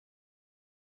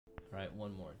All right,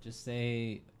 one more. Just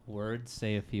say words.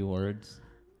 Say a few words.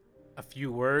 A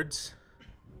few words.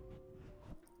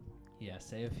 Yeah,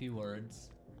 say a few words.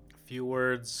 A few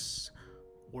words.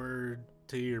 Word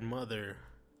to your mother.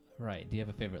 Right. Do you have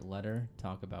a favorite letter?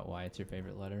 Talk about why it's your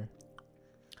favorite letter.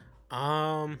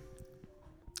 Um,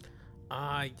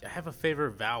 I have a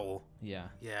favorite vowel. Yeah.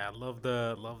 Yeah, I love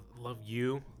love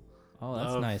you. Oh,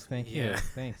 that's Love. nice. Thank you. Yeah.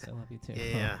 Thanks. I love you too.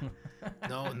 Yeah.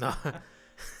 No, no.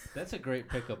 That's a great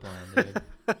pickup line,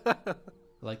 dude.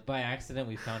 Like by accident,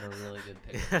 we found a really good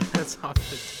pickup. Yeah, that's often.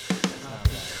 That's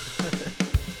not bad.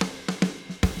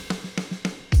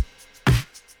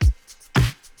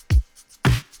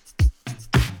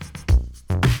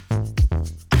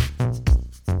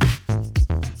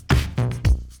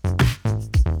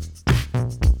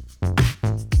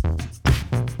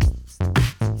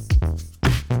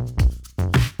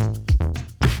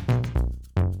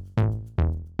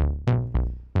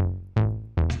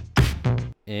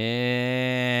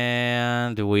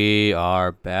 And we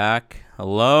are back.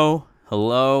 Hello,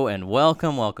 and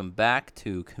welcome back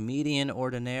to Comedian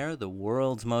Ordinaire, the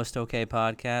world's most okay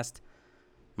podcast.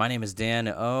 My name is Dan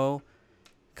O,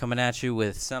 coming at you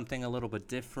with something a little bit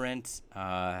different.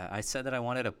 I said that I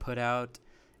wanted to put out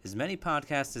as many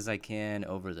podcasts as I can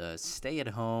over the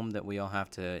stay-at-home that we all have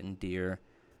to endure.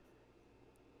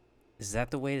 Is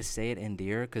that the way to say it,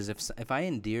 endure? Because if I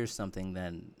endear something,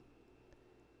 then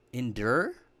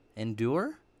endure?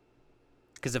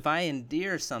 Because if I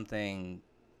endear something,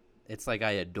 it's like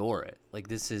I adore it. Like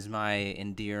this is my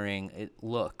endearing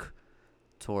look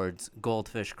towards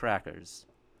goldfish crackers.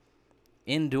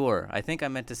 Endure. I think I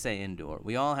meant to say endure.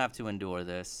 We all have to endure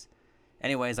this.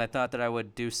 Anyways, I thought that I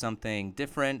would do something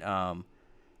different.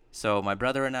 So my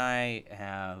brother and I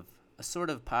have a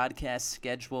sort of podcast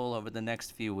schedule over the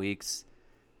next few weeks.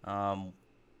 One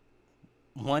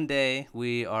day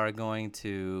we are going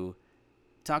to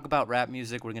talk about rap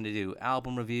music. We're going to do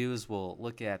album reviews. We'll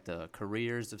look at the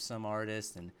careers of some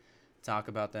artists and talk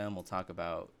about them. We'll talk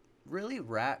about really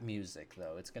rap music,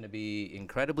 though. It's going to be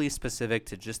incredibly specific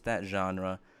to just that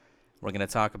genre. We're going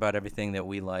to talk about everything that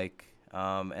we like.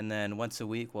 And then once a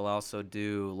week, we'll also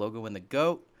do Logo and the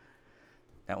GOAT.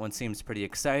 That one seems pretty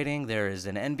exciting. There is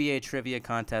an NBA trivia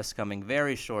contest coming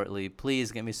very shortly.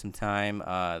 Please give me some time.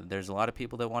 There's a lot of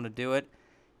people that want to do it,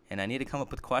 and I need to come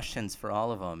up with questions for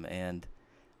all of them. And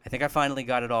I think I finally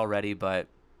got it all ready, but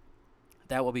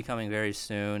that will be coming very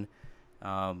soon.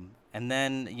 And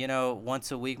then,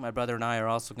 once a week, my brother and I are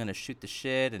also going to shoot the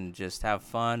shit and just have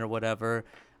fun or whatever.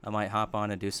 I might hop on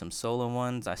and do some solo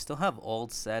ones. I still have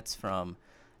old sets from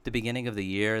the beginning of the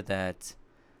year that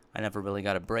I never really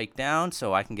got to break down,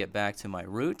 so I can get back to my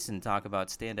roots and talk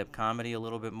about stand-up comedy a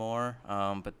little bit more.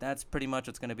 But that's pretty much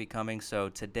what's going to be coming. So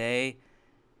today,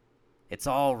 it's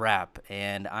all rap,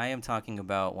 and I am talking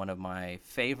about one of my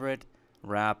favorite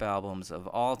rap albums of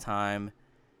all time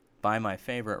by my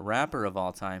favorite rapper of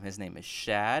all time. His name is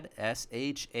Shad,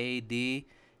 S-H-A-D,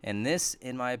 and this,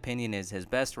 in my opinion, is his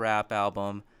best rap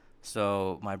album.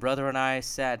 So my brother and I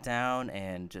sat down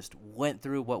and just went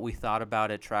through what we thought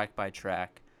about it track by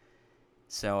track.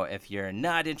 So if you're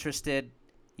not interested,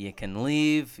 you can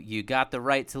leave. You got the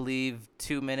right to leave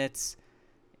 2 minutes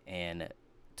and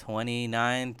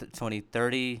 29, 20,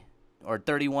 30, or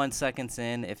 31 seconds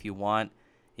in. If you want,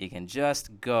 you can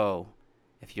just go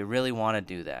if you really want to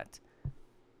do that.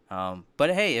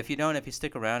 But hey, if you don't, if you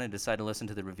stick around and decide to listen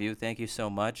to the review, thank you so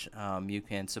much. You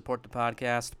can support the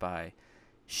podcast by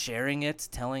sharing it,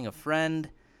 telling a friend.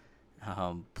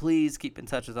 Please keep in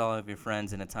touch with all of your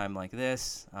friends in a time like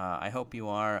this. I hope you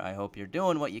are. I hope you're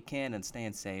doing what you can and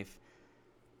staying safe.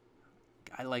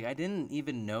 I didn't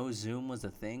even know Zoom was a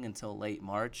thing until late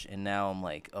March, and now I'm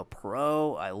like a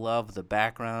pro. I love the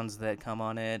backgrounds that come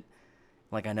on it.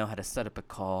 Like, I know how to set up a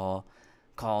call.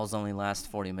 Calls only last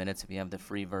 40 minutes if you have the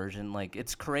free version. Like,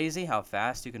 it's crazy how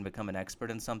fast you can become an expert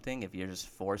in something if you're just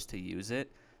forced to use it.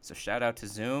 So shout out to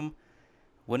Zoom.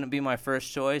 Wouldn't be my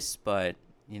first choice, but,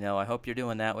 I hope you're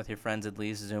doing that with your friends at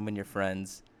least. Zoom and your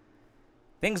friends.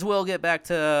 Things will get back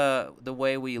to the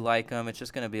way we like them. It's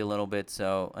just going to be a little bit.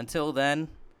 So until then,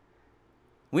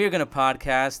 we are going to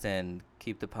podcast and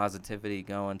keep the positivity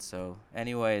going. So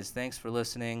anyways, thanks for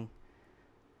listening.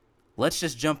 Let's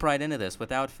just jump right into this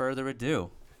without further ado.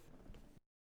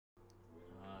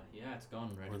 Yeah, it's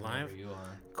going right. We're live? You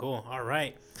are. Cool. All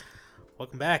right.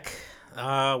 Welcome back.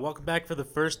 Welcome back for the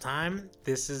first time.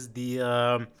 This is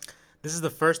the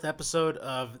first episode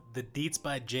of the Deets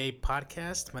by Jay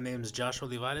podcast. My name is Joshua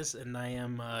Olivares, and I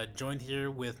am joined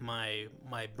here with my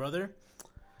brother.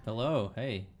 Hello.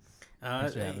 Hey.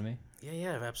 Thanks for having me.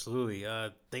 Yeah, absolutely.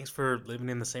 Thanks for living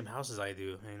in the same house as I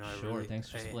do. I Sure. really, Thanks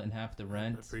for I splitting half the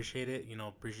rent. appreciate it.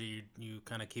 Appreciate you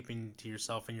kind of keeping to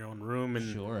yourself in your own room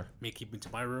and Sure. me keeping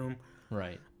to my room.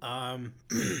 Right. Um,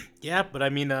 yeah, but I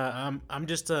mean, I'm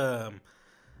just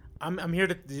I'm here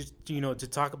to to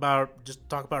talk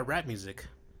about rap music,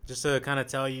 just to kind of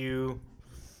tell you,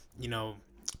 you know,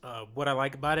 what I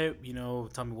like about it.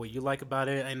 Tell me what you like about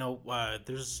it. I know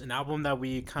there's an album that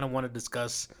we kind of want to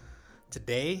discuss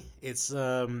today. It's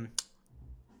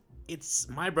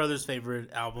my brother's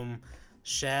favorite album,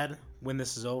 Shad. When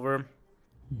This Is Over.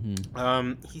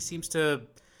 He seems to,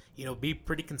 be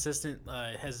pretty consistent.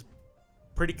 Has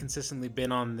pretty consistently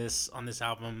been on this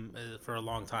album for a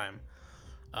long time.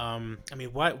 I mean,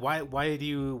 why do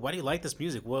you like this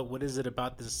music? What is it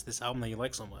about this album that you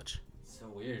like so much? So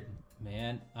weird,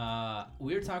 man.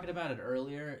 We were talking about it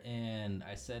earlier, and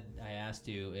I asked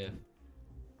you if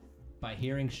by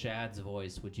hearing Shad's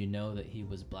voice, would you know that he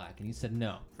was black? And you said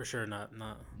no. For sure, not.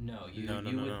 No, you No, no,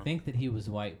 you no, would no. think that he was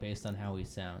white based on how he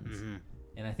sounds. Mm-hmm.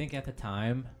 And I think at the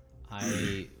time,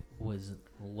 I was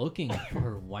looking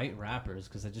for white rappers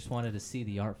because I just wanted to see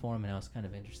the art form, and I was kind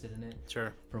of interested in it.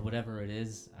 Sure. For whatever it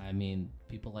is. I mean,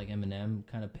 people like Eminem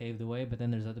kind of paved the way, but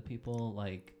then there's other people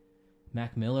like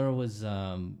Mac Miller was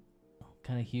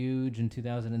kind of huge in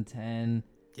 2010.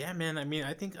 Yeah, man. I mean,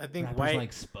 I think Rappers white.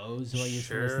 like Spose, who I used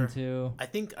Sure. to listen to. I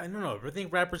don't know. I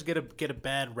think rappers get a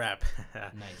bad rap.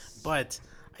 Nice. But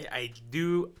I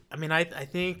do. I mean, I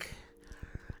think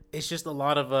it's just a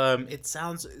lot of It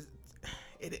sounds,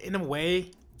 in a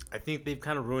way, I think they've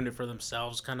kind of ruined it for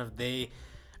themselves. I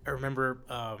remember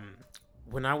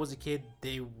when I was a kid,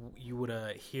 you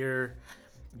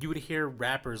would hear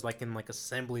rappers like in like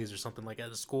assemblies or something, like at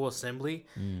a school assembly,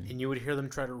 and you would hear them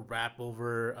try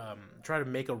to try to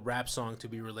make a rap song to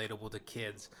be relatable to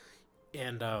kids.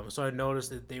 And so I noticed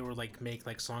that they were like make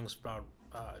like songs about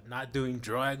not doing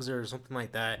drugs or something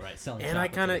like that. Right, selling And I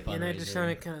chocolate to the just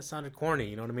fundraiser. kind of sounded corny.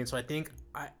 You know what I mean? So I think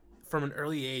from an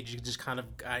early age,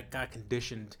 I got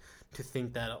conditioned to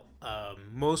think that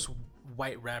most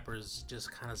white rappers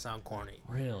just kind of sound corny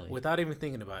Really? without even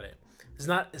thinking about it. It's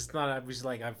not obviously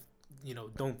like I've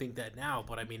don't think that now,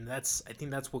 but I mean I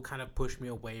think that's what kind of pushed me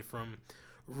away from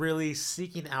really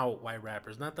seeking out white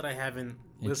rappers. Not that I haven't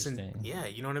listened. Interesting. Yeah,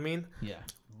 you know what I mean. Yeah.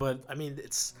 But I mean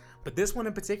but this one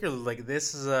in particular, like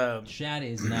this is Shad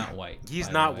is not white. he's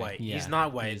by not the way. white. Yeah, He's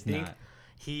not white. I he's think not.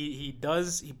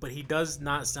 but he does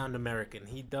not sound American.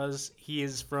 He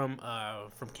is from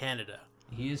Canada.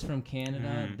 He is from Canada.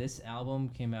 Mm-hmm. This album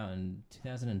came out in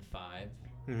 2005,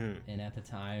 Mm-hmm. and at the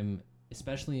time,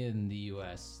 especially in the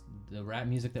U.S., the rap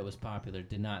music that was popular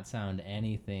did not sound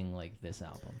anything like this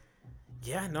album.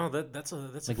 Yeah, no, that's a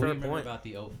Like, fair what do you remember point. about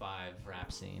the 05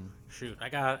 rap scene? Shoot, I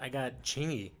got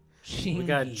Chingy. Chingy. We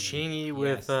got Chingy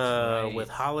with Yes, that's right. with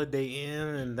Holiday Inn,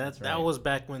 and That's that right. was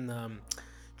back when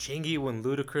Chingy, when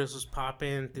Ludacris was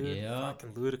popping, dude. Yep.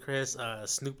 Fucking Ludacris.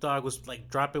 Snoop Dogg was like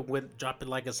drop it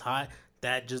like it's hot.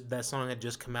 That song had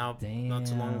just come out not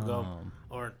too long ago, Damn.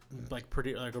 or like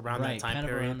pretty like around Right, that time kind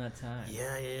of period. around that time.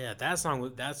 Yeah. That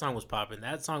song was popping.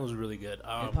 That song was really good.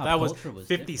 Hip-hop That was culture was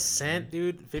 50 different, Cent, man.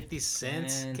 dude. 50 Cent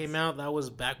Cent. came out. That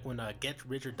was back when Get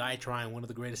Rich or Die Trying, one of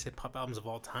the greatest hip hop albums of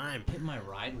all time. Hit My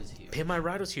Ride was huge. Pimp My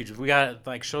Ride was huge. We got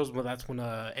like shows where that's when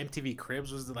MTV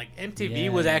Cribs was like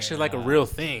MTV was actually like a Yeah. real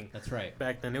thing That's right.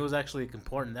 back then. It was actually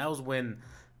important. That was when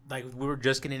like we were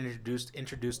just getting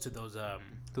introduced to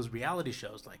those reality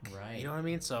shows, like Right. you know what I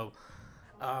mean. So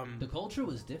The culture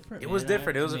was different. it was man.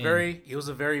 different. It was I mean, it was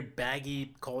a very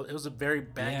baggy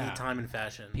Yeah. time in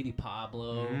fashion. P.D.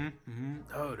 Pablo,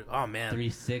 Oh man,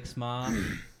 3-6 Mob.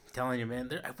 telling you, man.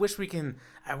 I wish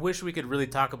we could really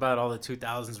talk about all the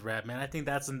 2000s rap, man. I think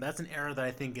that's an era that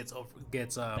I think gets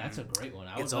That's a great one.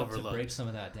 I would it's love to overlooked. break some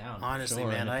of that down. for Honestly,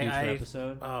 sure, man, in a future I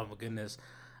episode. oh my goodness.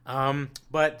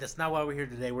 But that's not why we're here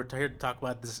today. We're here to talk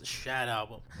about this Shad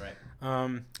album. Right.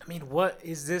 I mean, what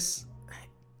is this?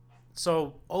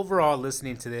 So overall,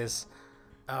 listening to this,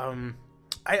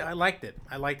 I liked it.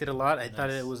 I liked it a lot. I thought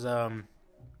it was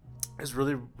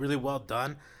really really well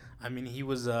done. I mean, he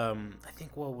was I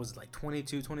think what was like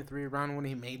 22, 23 around when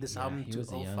he made this Yeah, album he was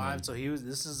a 2005. youngin'. So he was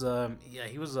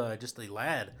just a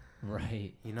lad,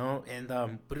 Right. you know, and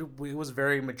but it was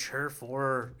very mature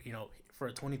for for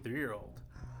a 23-year-old.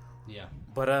 Yeah.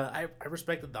 But I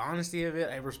respected the honesty of it.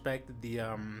 I respected the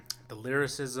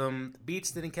lyricism. The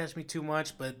beats didn't catch me too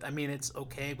much, but I mean it's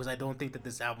okay because I don't think that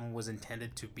this album was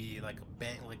intended to be like a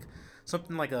bang, like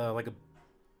something like a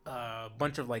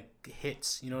bunch of like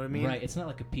hits. You know what I mean? Right. It's not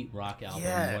like a Pete Rock album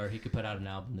Yeah. where he could put out an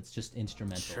album that's just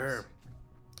instrumentals. Sure.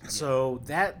 So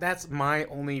that's my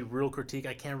only real critique.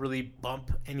 I can't really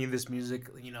bump any of this music,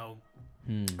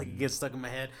 Like it gets stuck in my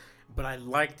head. But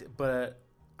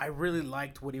I really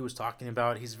liked what he was talking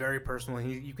about. He's very personal.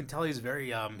 You can tell he's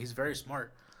very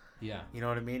smart. Yeah. You know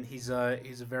what I mean? He's a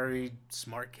very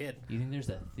smart kid. Do you think there's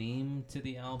a theme to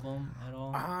the album at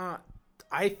all?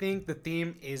 I think the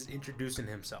theme is introducing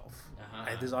himself.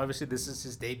 Uh-huh. This is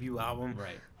his debut album.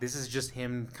 Right. This is just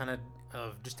him kind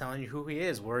of just telling you who he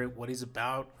is, what he's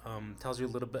about. Tells you a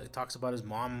little bit. Talks about his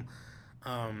mom.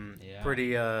 Yeah.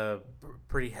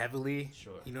 Pretty heavily.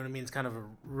 Sure. You know what I mean? It's kind of a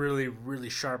really really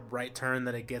sharp right turn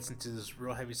that it gets into this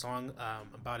real heavy song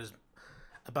about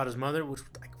his mother, which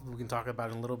we can talk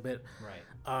about in a little bit. Right.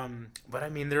 But I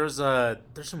mean, there's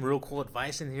some real cool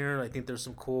advice in here. I think there's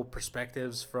some cool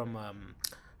perspectives from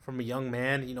a young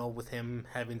man. You know, with him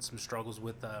having some struggles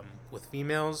with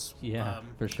females. Yeah,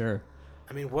 for sure.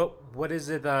 I mean, what is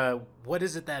it? What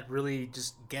is it that really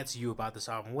just gets you about this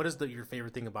album? What is your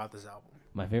favorite thing about this album?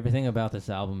 My favorite thing about this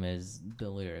album is the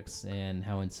lyrics and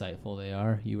how insightful they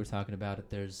are. You were talking about it.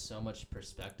 There's so much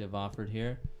perspective offered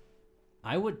here.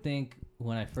 I would think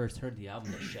when I first heard the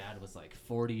album that Shad was like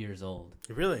 40 years old.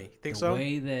 You really think the so? The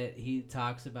way that he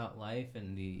talks about life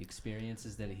and the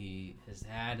experiences that he has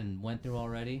had and went through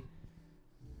already.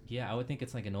 Yeah, I would think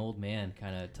it's like an old man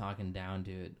kind of talking down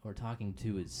to it or talking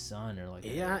to his son or like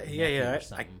yeah.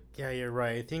 You're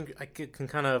right. I think I can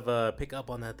kind of pick up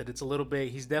on that it's a little bit.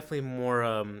 He's definitely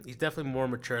more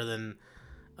mature than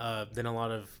a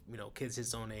lot of kids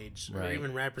his own age or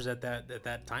even rappers at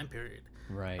that time period.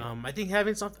 Right. I think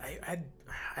having something.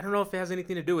 I don't know if it has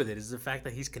anything to do with it. Is the fact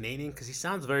that he's Canadian because he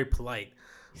sounds very polite.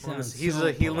 He sounds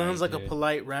like a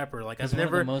polite rapper. Like He's one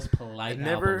of the most polite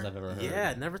albums I've ever heard.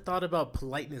 Yeah, never thought about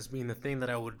politeness being the thing that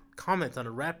I would comment on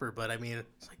a rapper. But I mean,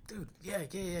 it's like, dude, yeah.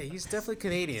 He's definitely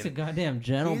Canadian. He's a goddamn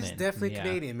gentleman. He's definitely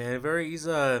Canadian, man. He's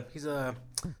a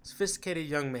sophisticated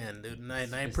young man, dude. And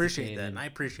I appreciate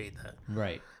that.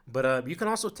 Right. But you can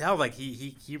also tell like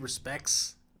he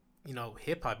respects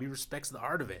hip hop. He respects the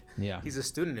art of it. Yeah. He's a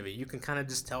student of it. You can kind of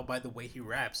just tell by the way he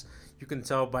raps. You can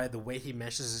tell by the way he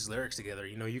meshes his lyrics together.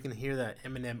 You can hear that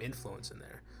Eminem influence in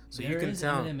there. So you can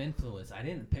tell. Eminem influence. I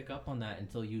didn't pick up on that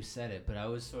until you said it, but I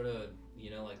was sort of,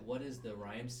 like, what is the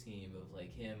rhyme scheme of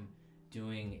like him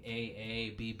doing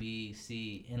A, B, B,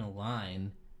 C in a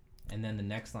line, and then the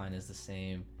next line is the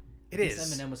same. It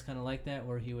is. Eminem was kind of like that,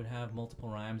 where he would have multiple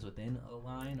rhymes within a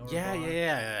line or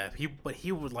yeah. He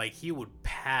would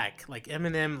pack like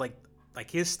Eminem,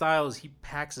 like his style is he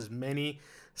packs as many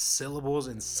syllables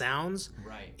and sounds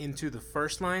into the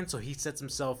first line, so he sets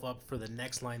himself up for the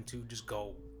next line to just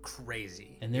go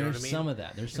crazy. And there's some of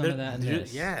that. There's some of that in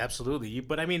this. Yeah, absolutely.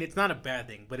 But I mean, it's not a bad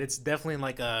thing. But it's definitely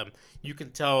like you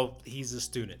can tell he's a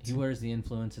student. He wears the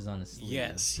influences on his sleeve.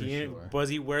 Yes, but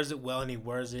he wears it well, and he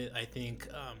wears it. I think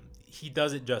he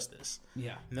does it justice.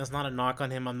 Yeah, and that's not a knock on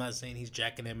him. I'm not saying he's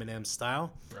jacking Eminem's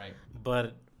style. Right.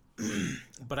 But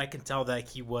I can tell that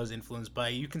he was influenced by.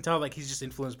 You can tell like he's just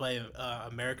influenced by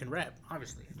American rap.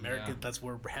 Obviously, That's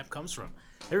where rap comes from.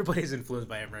 Everybody's influenced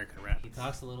by American rap. He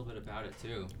talks a little bit about it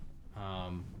too.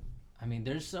 I mean,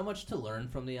 there's so much to learn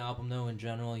from the album, though. In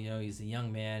general, he's a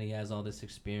young man. He has all this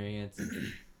experience.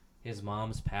 His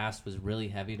mom's past was really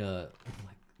heavy to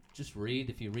just read.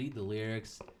 If you read the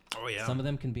lyrics, some of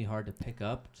them can be hard to pick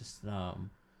up. Just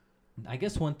I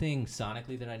guess one thing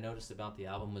sonically that I noticed about the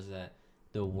album was that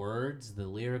the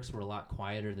lyrics were a lot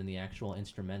quieter than the actual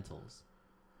instrumentals.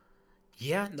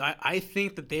 Yeah, I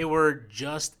think that they were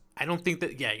just. I don't think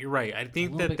that. Yeah, you're right. I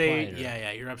think that they. Quieter.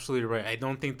 Yeah, you're absolutely right. I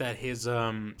don't think that his.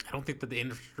 I don't think that the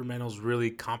instrumentals really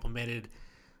complemented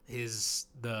his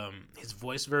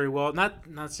voice very well.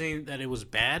 Not saying that it was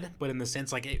bad, but in the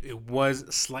sense like it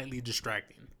was slightly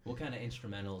distracting. What kind of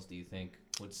instrumentals do you think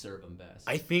would serve him best?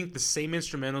 I think the same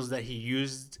instrumentals that he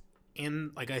used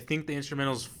in I think the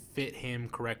instrumentals fit him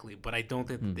correctly, but I don't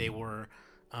think that they were.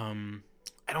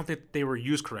 I don't think they were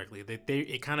used correctly.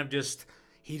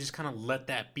 He just kind of let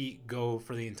that beat go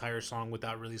for the entire song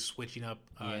without really switching up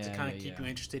to kind of keep you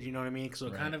interested. You know what I mean? So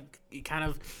it kind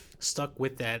of stuck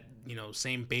with that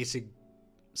same basic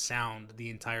sound the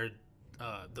entire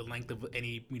the length of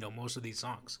most of these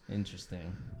songs.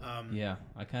 Interesting. Yeah,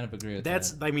 I kind of agree with that.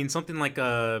 That's I mean something like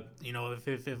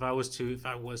if I was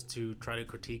to try to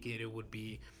critique it, it would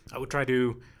be I would try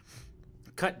to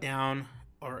cut down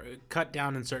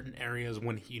in certain areas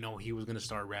when he was gonna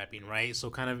start rapping, right?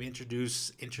 So kind of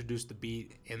introduce the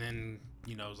beat, and then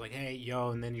it's like, hey yo,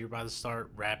 and then you're about to start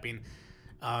rapping.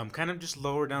 Kind of just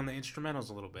lower down the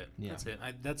instrumentals a little bit. Yeah. That's it.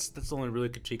 That's the only really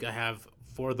critique I have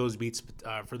for those beats,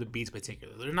 for the beats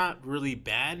particular. They're not really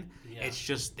bad. Yeah. It's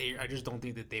just I just don't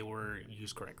think that they were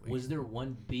used correctly. Was there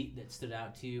one beat that stood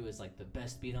out to you as like the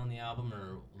best beat on the album,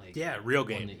 or like Real one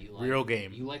Game. that you like? Real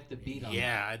Game. You like the beat on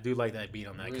Yeah, I do like that beat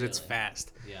on that because it's Really?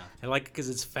 fast. that? Yeah. I like it because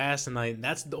it's fast, and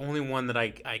that's the only one that I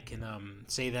can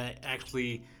say that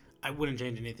actually I wouldn't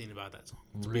change anything about that song.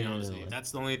 To be honest with you,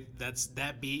 Really? that's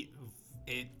that beat.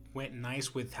 It went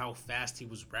nice with how fast he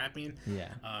was rapping. Yeah.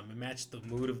 It matched the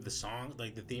mood of the song,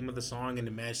 like the theme of the song, and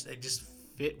it just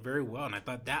fit very well. And I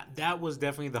thought that was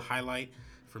definitely the highlight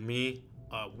for me.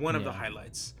 One of the Yeah.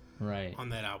 highlights Right. on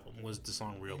that album was the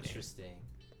song "Real Game." Interesting.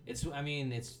 It's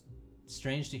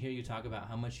strange to hear you talk about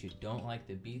how much you don't like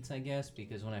the beats, I guess,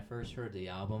 because when I first heard the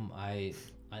album, I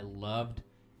loved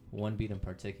one beat in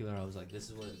particular. I was like, this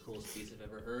is one of the coolest beats I've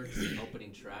ever heard. It's the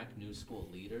opening track, New School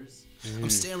Leaders. I'm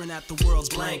staring at the world's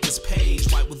blankest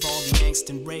page, white with all the angst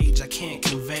and rage I can't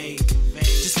convey.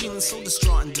 Just feeling so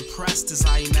distraught and depressed as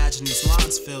I imagine these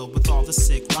lines filled with all the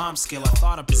sick rhyme skill I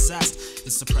thought I possessed.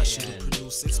 It's the pressure to And,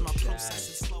 produce, it's my Shad, process,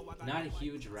 it's slow. I got not a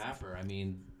huge rapper. I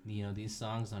mean, these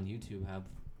songs on YouTube have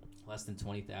less than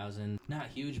 20,000. Not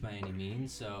huge by any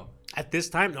means. So, At this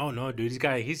time, no, dude,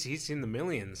 he's in the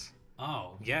millions.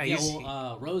 Yeah,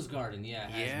 Rose Garden,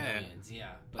 has Yeah. millions,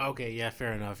 yeah. But Okay, yeah,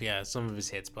 fair enough. Yeah, some of his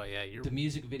hits, but yeah, you're the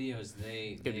music videos,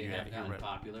 they You're have right, gotten you're right.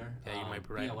 popular. Yeah, you might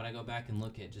be right. Yeah, when I go back and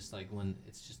look at just like when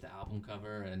it's just the album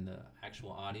cover and the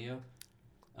actual audio,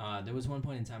 there was one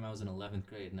point in time I was in 11th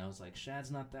grade and I was like, Shad's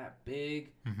not that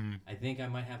big. Mm-hmm. I think I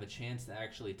might have a chance to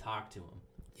actually talk to him.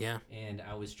 yeah. And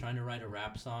I was trying to write a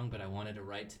rap song, but I wanted to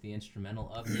write to the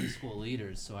instrumental of New School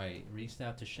Leaders, so I reached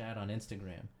out to Shad on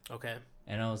Instagram. Okay.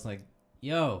 And I was like,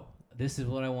 yo, this is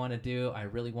what I want to do. I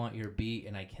really want your beat,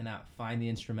 and I cannot find the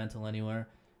instrumental anywhere.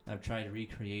 I've tried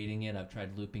recreating it. I've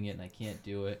tried looping it, and I can't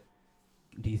do it.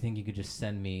 Do you think you could just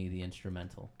send me the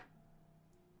instrumental?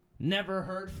 Never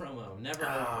heard from him. Never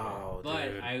heard from Oh, him. But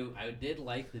dude. I did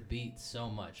like the beat so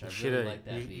much. I You really should like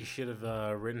that have. You beat. should have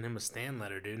written him a stand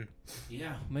letter, dude.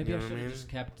 Yeah, maybe You I know what should I have mean? just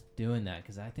kept doing that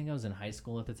because I think I was in high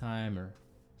school at the time or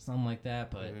something like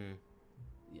that. But Mhm.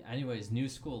 anyways, New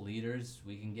School Leaders,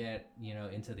 we can get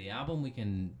into the album. We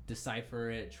can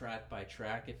decipher it track by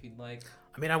track if you'd like.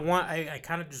 I mean, I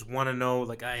kind of just want to know,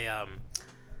 like,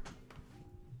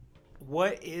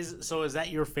 is that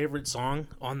your favorite song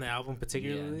on the album Yeah,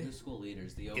 particularly? New School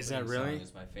Leaders. The opening Is that really? song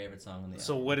is my favorite song on the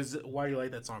So album. what is it? Why do you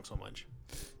like that song so much?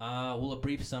 Well, a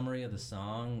brief summary of the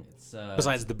song. It's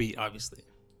Besides the beat, obviously.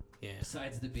 Yeah.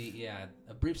 Besides the beat, yeah.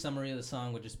 A brief summary of the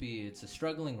song would just be it's a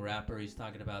struggling rapper. He's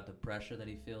talking about the pressure that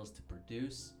he feels to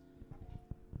produce.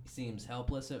 He seems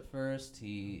helpless at first.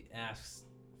 He asks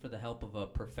for the help of a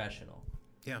professional.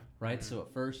 Yeah. Right? So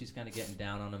at first he's kind of getting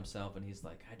down on himself and he's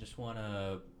like, I just want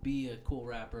to be a cool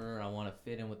rapper. I want to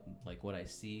fit in with like what I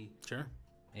see. Sure.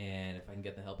 And if I can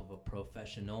get the help of a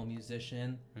professional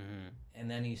musician. Mm-hmm. And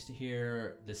then he used to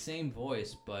hear the same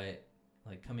voice, but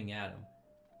like coming at him.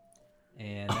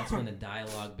 And that's when the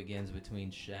dialogue begins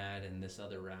between Shad and this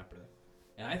other rapper.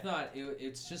 And I thought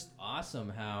it's just awesome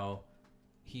how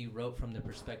he wrote from the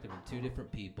perspective of two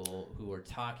different people who were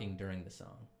talking during the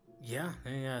song. Yeah.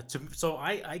 So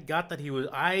I got that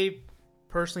I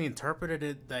personally interpreted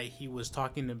it that he was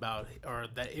talking about, or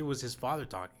that it was his father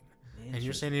talking. And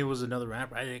you're saying it was another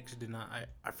rapper. I actually did not.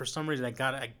 I for some reason I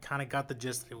kind of got the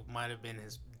gist that it might have been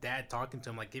his dad talking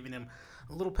to him, like giving him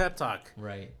a little pep talk.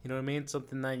 Right. You know what I mean?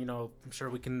 Something that I'm sure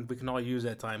we can all use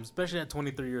at times, especially at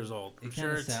 23 years old. I'm It sure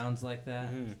kind of it's sounds like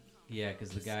that. Mhm. Yeah, because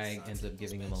the guy ends up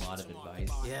giving him a lot of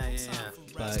advice. Yeah.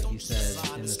 But he says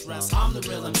in the song, I'm the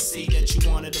real MC that you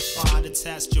wanted to find, to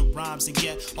test your rhymes and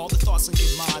get all the thoughts on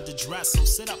your mind addressed. So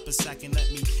sit up a second, let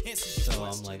me answer your So I'm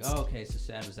questions. like, oh, okay, so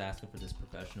Sad was asking for this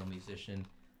professional musician.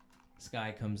 This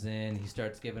guy comes in, he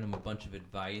starts giving him a bunch of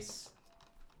advice.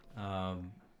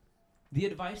 The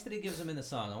advice that he gives him in the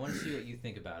song, I want to see what you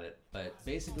think about it. But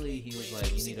basically, he was like,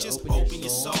 you need to Just open your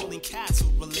soul. and cats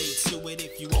will relate to it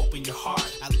if you open your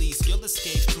heart. At least you'll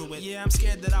escape through it. Yeah, I'm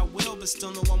scared that I will, but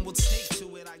still no one will take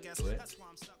to it. I guess that's why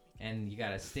I'm stuck. And you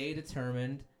gotta stay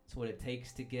determined. It's what it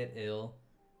takes to get ill.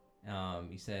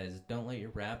 He says, don't let your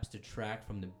raps detract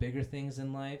from the bigger things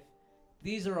in life.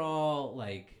 These are all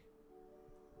like,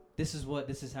 this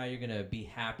is how you're gonna be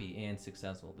happy and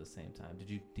successful at the same time.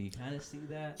 Do you kind of see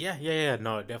that? Yeah.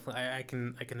 No, definitely. I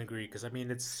can agree, because I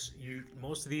mean,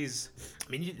 most of these.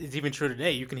 I mean, it's even true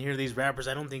today. You can hear these rappers.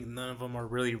 I don't think none of them are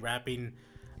really rapping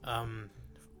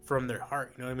from their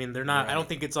heart. You know what I mean? They're not. Right. I don't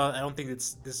think it's all. I don't think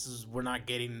this is. We're not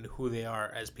getting who they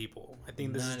are as people. I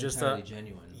think this Not is just entirely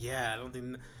genuine. Yeah, I don't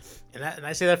think. And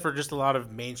I say that for just a lot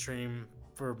of mainstream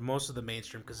for most of the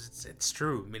mainstream, because it's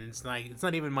true. I mean, it's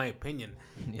not even my opinion.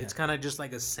 Yeah. It's kind of just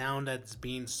like a sound that's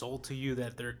being sold to you,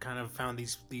 that they're kind of found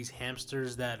these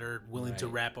hamsters that are willing to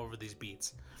Right. rap over these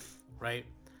beats, right?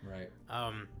 Right.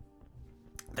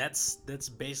 That's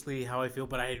basically how I feel.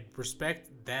 But I respect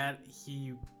that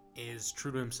he is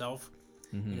true to himself.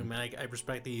 Mm-hmm. You know, man, I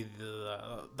respect the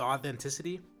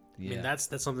authenticity. I mean, Yeah. that's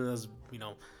something that's, you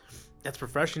know, that's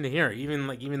refreshing to hear.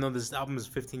 Even though this album is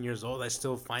 15 years old, I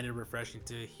still find it refreshing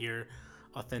to hear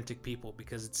authentic people,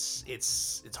 because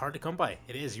it's hard to come by.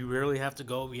 It is. You really have to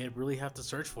go. You really have to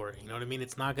search for it. You know what I mean?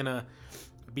 It's not gonna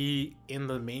be in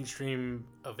the mainstream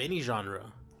of any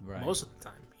genre Right. most of the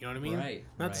time. You know what I mean? Right,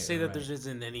 Not right, to say that right. there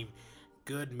isn't any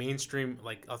good mainstream,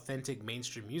 like authentic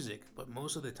mainstream music, but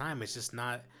most of the time it's just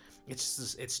not.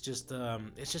 It's just a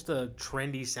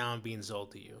trendy sound being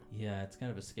sold to you. Yeah, it's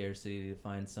kind of a scarcity to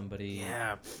find somebody.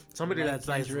 Yeah, somebody like that's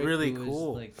like Kendrick, really who is,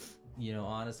 cool. like, you know,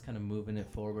 honest, kind of moving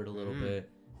it forward a little bit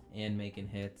and making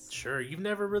hits. Sure, you've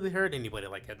never really heard anybody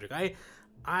like Kendrick.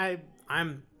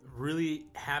 I'm really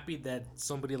happy that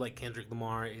somebody like Kendrick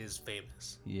Lamar is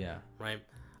famous, Yeah. right?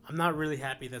 I'm not really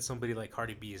happy that somebody like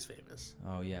Cardi B is famous.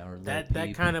 Oh yeah. Or Lil That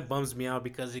Peep. kind of bums me out,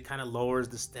 because it kind of lowers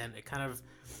the stand.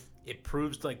 It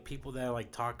proves to, like, people that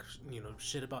like talk, you know,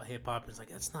 shit about hip hop. It's like,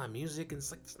 that's not music, and it's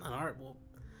like, it's not art. Well,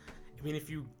 I mean,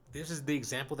 this is the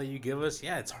example that you give us,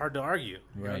 yeah, it's hard to argue.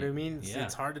 You know what I Right. mean? Yeah.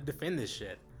 It's hard to defend this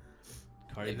shit.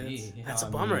 Cardi And B. Yeah, that's a I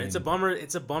bummer. mean,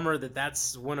 It's a bummer that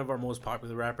that's one of our most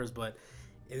popular rappers, but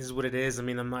it is what it is. I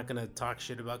mean, I'm not gonna talk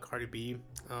shit about Cardi B.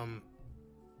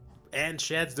 And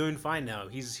Shad's doing fine now.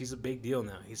 He's a big deal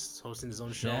now. He's hosting his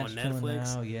own show Shad's on chilling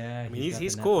Netflix. now, yeah. I mean, got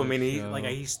he's the cool. I Netflix mean, show.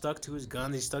 he stuck to his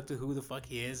guns. He stuck to who the fuck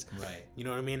he is. Right. You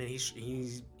know what I mean? And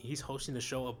he's hosting a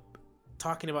show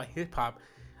talking about hip hop,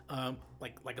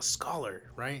 like a scholar,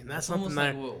 right? And that's something almost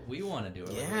that, like what we want to do.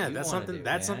 Or yeah, what you that's wanna something do,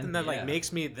 that's man. something that like Yeah.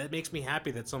 makes me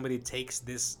happy that somebody takes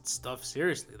this stuff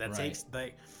seriously. That Right. takes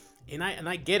like, and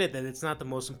I get it that it's not the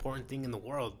most important thing in the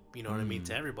world. You know what I mean,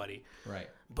 to everybody. Right.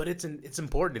 But it's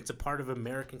important. It's a part of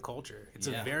American culture. It's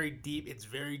Yeah. very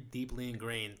deeply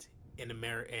ingrained in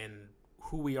America and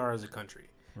who we are as a country.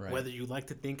 Right. Whether you like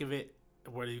to think of it,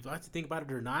 whether you like to think about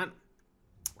it or not,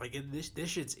 like this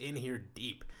shit's in here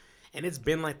deep, and it's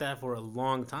been like that for a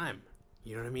long time.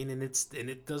 You know what I mean? And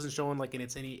it doesn't show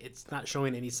it's not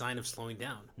showing any sign of slowing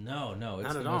down. No, it's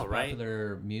Not the at most all, right?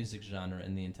 popular music genre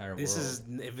in the entire This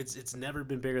world. it's never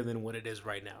been bigger than what it is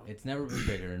right now. It's never been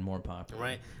bigger and more popular.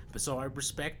 Right, but so I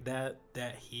respect that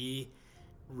he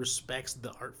respects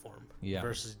the art form, Yeah.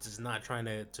 versus just not trying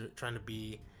to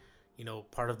be, you know,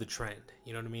 part of the trend.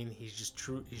 You know what I mean? He's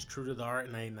true to the art,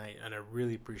 and I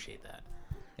really appreciate that.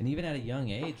 And even at a young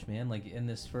age, man, like in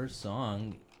this first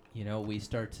song, you know, we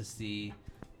start to see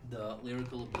the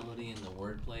lyrical ability and the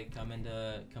wordplay come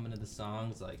into the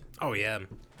songs. Like, Oh yeah,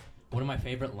 one of my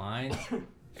favorite lines: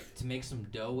 "To make some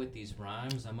dough with these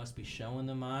rhymes, I must be showing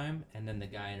the mime." And then the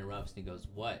guy interrupts and he goes,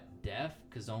 "What, deaf?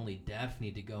 Because only deaf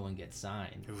need to go and get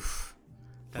signed." oof.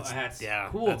 That's yeah,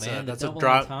 cool, that's man. That's the a double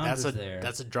drop. entendres there.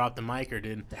 That's a drop the micer,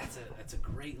 dude. That's a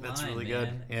great line. That's really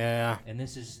man. good. Yeah. And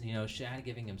this is, you know, Shad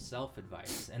giving himself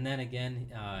advice. And then again,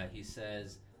 he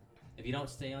says, "If you don't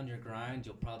stay on your grind,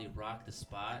 you'll probably rock the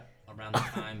spot around the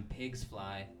time pigs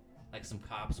fly like some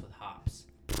cops with hops."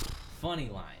 Funny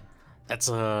line. That's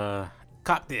a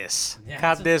cop this. Yeah,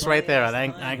 Cop it's a this right there.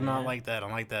 funny-ass I line, not man. like that. I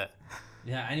like that.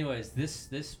 Yeah, anyways,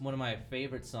 this one of my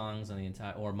favorite songs on the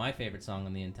entire, or my favorite song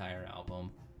on the entire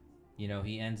album. You know,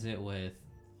 he ends it with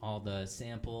all the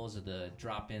samples of the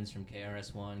drop-ins from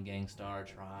KRS-One, Gangstar,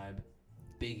 Tribe,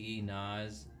 Big E,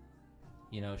 Nas.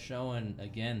 You know, showing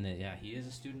again that, yeah, he is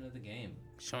a student of the game.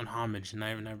 Showing homage, and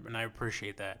I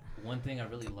appreciate that. One thing I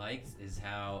really liked is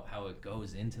how it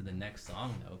goes into the next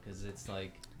song, though, because it's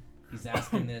like he's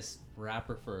asking this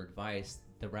rapper for advice.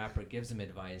 The rapper gives him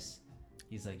advice.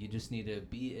 He's like, you just need to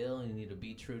be ill and you need to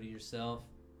be true to yourself.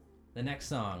 The next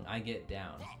song, I Get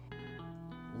Down.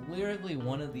 Lyrically,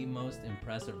 one of the most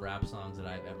impressive rap songs that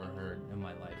I've ever heard in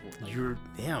my life. Like, You're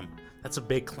damn. That's a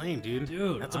big claim, dude.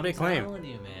 dude, that's a I'm big claim. telling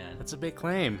you, man. That's a big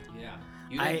claim. Yeah,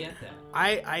 you didn't get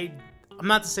that. I'm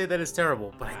not to say that it's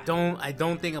terrible, but I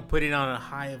don't think I'm putting it on a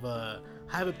high of a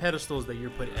pedestals that you're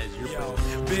putting as you're Yo,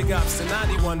 putting. big ups to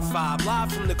 91.5,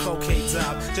 live from the cocaine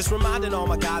top. Just reminding all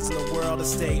my guys in the world to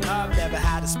stay up. Never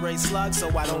had to spray slugs, so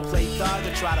I don't play thug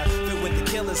or try to fit with the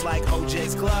killers like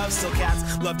OJ's gloves. So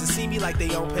cats love to see me like they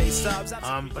don't pay subs.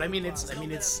 But I mean it's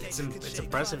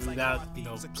impressive. You got, you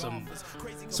know,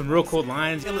 some real cool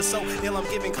lines. Ill is so ill, I'm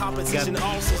giving competition. You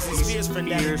got Also, these fears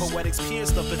frenetic, Spears. poetics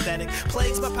pierce the pathetic.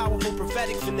 Plagues my powerful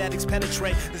prophetic phonetics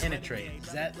penetrate. Penetrate.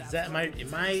 Am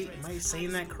I saying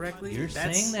saying that correctly? You're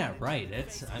saying that right.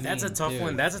 That's a tough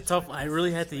one. That's a tough one. I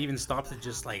really had to even stop to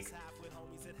just like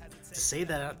to say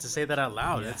that out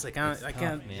loud. Yeah, It's like it's I tough,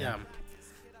 can't. man. Yeah.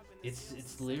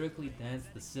 It's lyrically dense.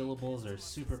 The syllables are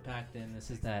super packed in.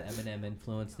 This is that Eminem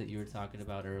influence that you were talking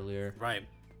about earlier. Right.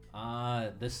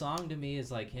 The song to me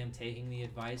is like him taking the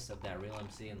advice of that Real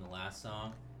MC in the last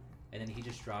song, and then he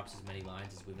just drops as many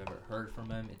lines as we've ever heard from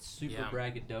him. It's super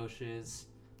braggadocious,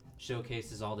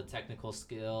 showcases all the technical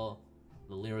skill,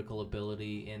 the lyrical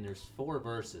ability, and there's 4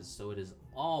 verses, so it is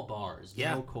all bars,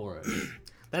 no chorus.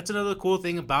 That's another cool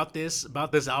thing about this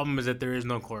album is that there is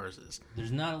no choruses.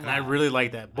 There's not a lot. And I really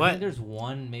like that. I But think there's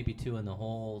 1, maybe 2 in the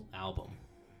whole album.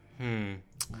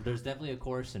 There's definitely a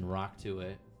chorus and rock to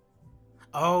it.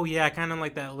 oh yeah, I kind of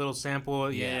like that little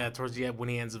sample. Yeah. Yeah, towards the end when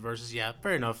he ends the verses. Yeah,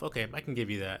 fair enough. Okay, I can give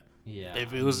you that. Yeah.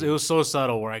 If it was so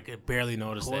subtle where I could barely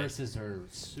notice that. Choruses are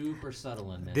super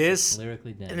subtle in this. This It's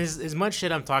lyrically dense. And as much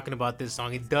shit I'm talking about this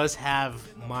song, it does have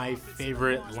my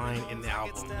favorite line in the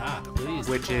album, Please.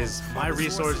 which is my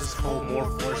resources hold more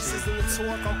forces. In the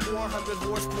torque on 400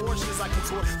 horse Porsches, I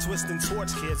can twist and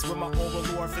torch kids with my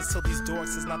oral orifice till these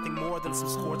dorks is nothing more than some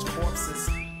scorched corpses.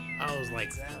 I was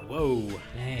like, whoa,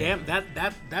 damn,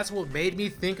 that's what made me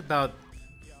think about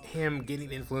him getting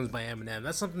influenced by Eminem.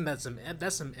 That's something that's some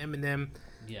Eminem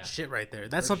shit right there.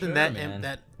 That's For something sure, that man.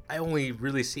 that I only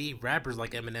really see rappers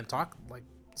like Eminem talk like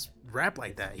rap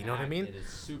like that. You know what I mean? It is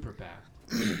super packed.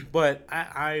 But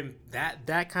I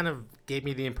that kind of gave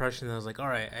me the impression that I was like, all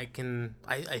right,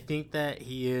 I think that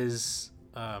he is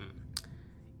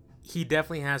he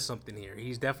definitely has something here.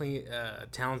 He's definitely a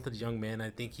talented young man. I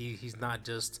think he's not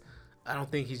just I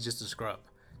don't think he's just a scrub.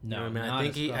 No, You know what I mean? not I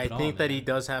a think scrub I at all, think that man. he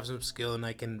does have some skill, and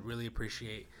I can really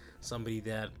appreciate somebody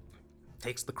that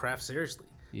takes the craft seriously.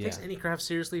 Yeah. Takes any craft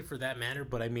seriously for that matter,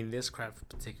 but I mean this craft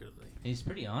particularly. He's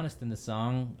pretty honest in the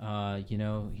song.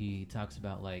 He talks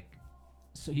about like,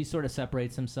 so he sort of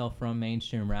separates himself from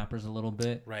mainstream rappers a little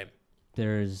bit. Right.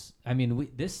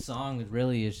 This song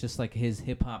really is just like his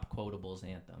hip hop quotables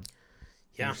anthem.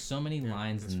 Yeah. There's so many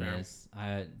lines that's in fair. this.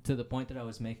 To the point that I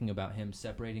was making about him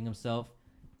separating himself.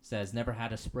 Says, never had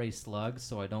to spray slugs,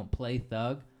 so I don't play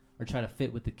thug or try to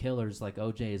fit with the killers like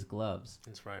OJ's gloves.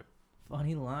 That's right.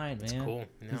 Funny line, man. cool,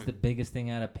 yeah. He's the biggest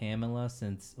thing out of Canada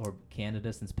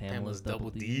since Pamela's double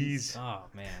D's. Oh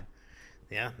man.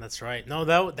 Yeah, that's right. No,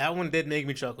 that one did make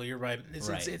me chuckle. You're right. It's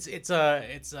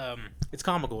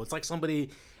comical. It's like somebody.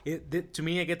 To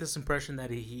me, I get this impression that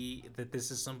that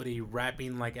this is somebody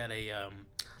rapping like at a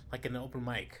like an open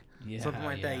mic, something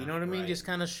like that. You know what I mean? right. Just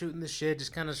kind of shooting the shit,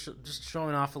 just kind of just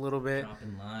showing off a little bit.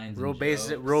 Dropping lines. Real and basic,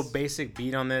 jokes. real basic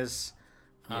beat on this.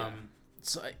 Yeah.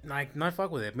 So I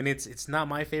fuck with it. I mean, it's not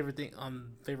my favorite thing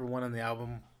favorite one on the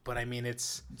album, but I mean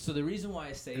it's So the reason why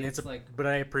I say and it's like but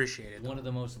I appreciate it. one of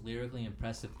the most lyrically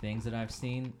impressive things that I've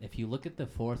seen. If you look at the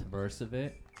 4th verse of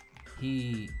it,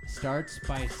 he starts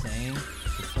by saying,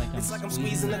 It's like I'm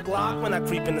squeezing the Glock when I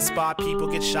creep in the spot. People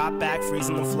get shot back,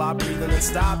 freezing and flop, breathing and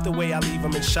stop. The way I leave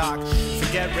them in shock.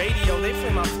 Forget radio, they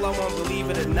play my flow on, believe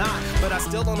it or not. But I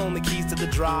still don't own the keys to the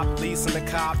drop. Leasing the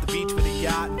cop, the beach with a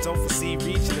yacht, and don't foresee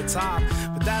reaching the top.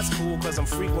 But that's cool, cause I'm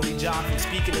frequently jocking,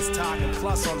 speaking this talk, and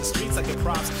plus on the streets I get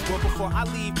props. Well, before I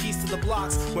leave, peace to the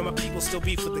blocks, where my people still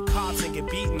beef with the cops and get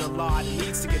beaten a lot. It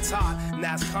needs to get taught, and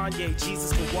that's Kanye,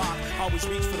 Jesus can walk. Always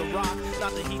reach for the rock.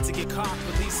 Not the heat to get caught,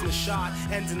 releasing the shot,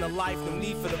 ending the life, no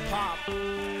need for the pop. You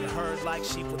heard like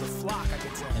sheep with a flock, I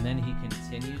can tell. and then he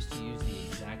continues to use the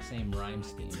exact same rhyme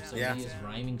scheme. So Yeah. he is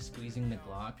rhyming, squeezing the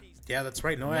Glock Yeah, that's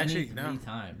right. No, many, actually, three no.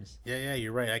 times. Yeah,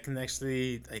 you're right. I can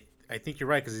actually, I think you're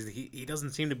right because he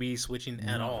doesn't seem to be switching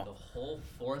at No, all. The whole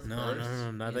 4th No,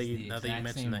 verse. Now that is you the mentioned exact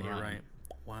that, same you're rhyme. right.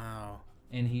 Wow.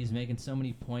 And he's making so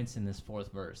many points in this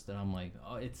 4th verse that I'm like,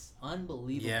 oh, it's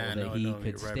unbelievable Yeah, that no, he no, could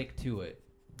you're right. stick to it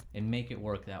and make it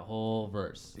work that whole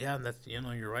verse. Yeah,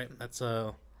 you're right. That's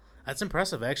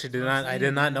impressive. Actually, That's what I'm I saying,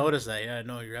 did not man. notice that. Yeah,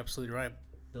 no, you're absolutely right.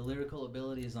 The lyrical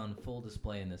ability is on full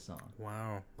display in this song.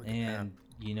 Wow. Look at And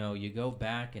you go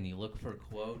back and you look for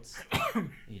quotes.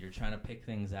 You're trying to pick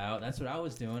things out. That's what I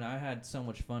was doing. I had so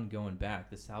much fun going back.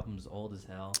 This album's old as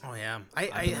hell. that. Oh yeah,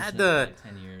 I've I been had listening the. for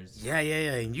like 10 years. Yeah.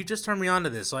 And you just turned me on to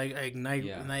this. So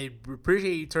Yeah. I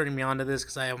appreciate you turning me on to this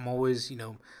because I am always,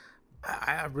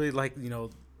 I really like,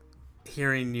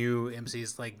 hearing new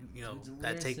MCs like, Dude's a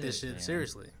that take this lyricist, shit man.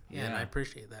 seriously. Yeah, and I Yeah.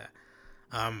 appreciate that.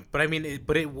 But I mean,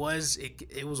 it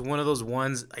was one of those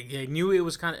ones. I knew it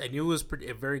was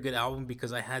a very good album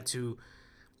because I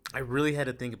really had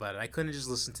to think about it. I couldn't just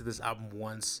listen to this album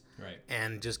once Right.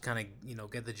 and just kind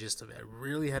of get the gist of it. I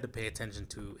really had to pay attention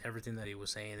to everything that he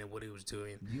was saying and what he was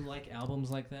doing. Do you like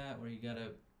albums like that where you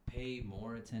gotta pay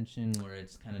more attention where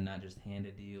it's kind of not just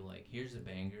handed to you like here's a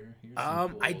banger? Here's some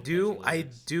cool I catchy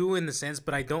lyrics. do in the sense,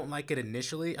 but I don't like it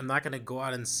initially. I'm not gonna go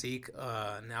out and seek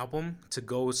an album to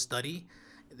go study.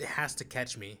 It has to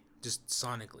catch me just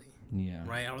sonically, Yeah.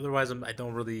 right? Otherwise, I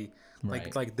don't really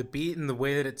Right. like the beat and the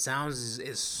way that it sounds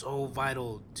is so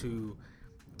vital to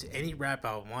any rap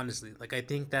album. Honestly, like I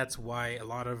think that's why a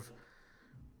lot of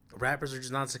rappers are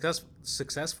just not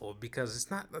successful because it's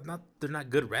not they're not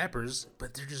good rappers,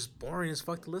 but they're just boring as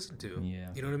fuck to listen to. Yeah.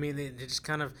 You know what I mean? They just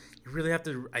kind of you really have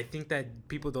to. I think that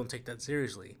people don't take that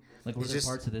seriously. Like, were It's there just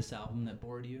parts of this album that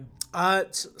bored you?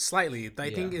 slightly.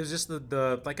 I think Yeah. it was just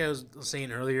the like I was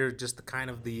saying earlier, just the kind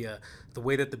of the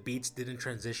way that the beats didn't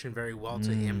transition very well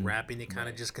to him rapping. It kind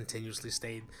of just continuously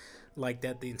stayed like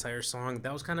that the entire song.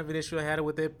 That was kind of an issue I had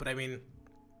with it. But I mean,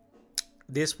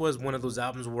 this was one of those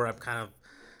albums where I'm kind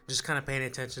of paying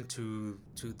attention to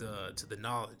the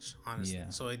knowledge, honestly. Yeah.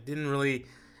 So it didn't really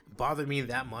bother me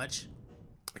that much.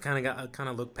 I kind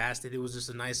of looked past it. It was just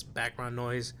a nice background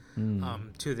noise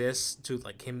to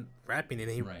like him rapping,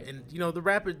 and Right. and you know the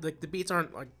rapper, like the beats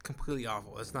aren't like completely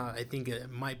awful. It's not. I think it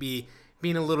might be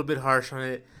being a little bit harsh on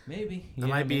it. Maybe. It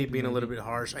might be being a little bit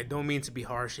harsh. I don't mean to be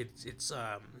harsh. It's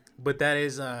but that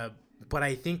is but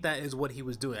I think that is what he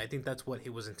was doing. I think that's what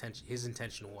his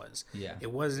intention was. Yeah. It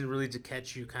wasn't really to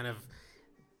catch you kind of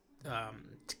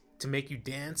to make you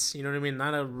dance, you know what I mean?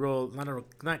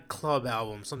 Not club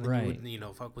album, something Right. you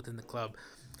would, fuck within the club.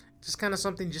 Just kind of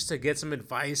something just to get some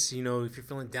advice, if you're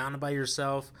feeling down about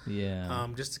yourself. Yeah.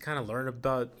 Just to kind of learn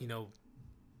about,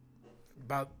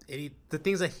 about the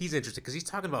things that he's interested, because he's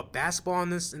talking about basketball in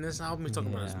this album. He's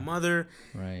talking about his Yeah. mother.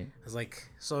 Right. It's like,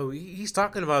 so he's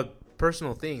talking about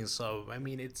personal things. So I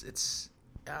mean, it's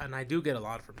and I do get a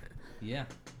lot from it. Yeah.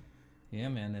 Yeah,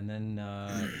 man. And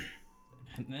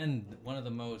then one of the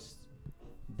most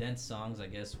dense songs, I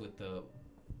guess, with the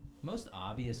most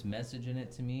obvious message in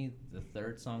it to me, the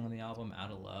third song on the album,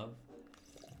 Out of Love.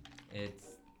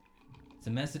 It's a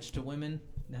message to women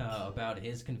about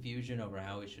his confusion over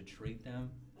how he should treat them.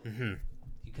 Mm-hmm.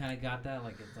 You kind of got that?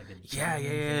 Like, it's like a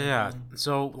Yeah. thing?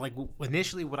 So like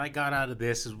initially, what I got out of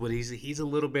this is what he's a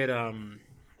little bit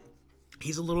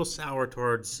he's a little sour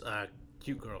towards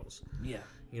cute girls. Yeah.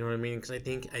 You know what I mean? Because I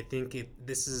think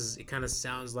it kind of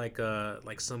sounds like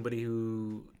somebody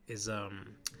who is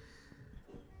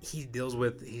he's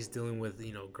dealing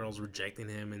with girls rejecting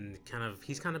him, and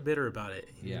he's kind of bitter about it.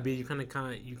 Yeah. You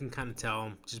can kind of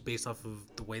tell just based off of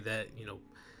the way that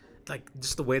like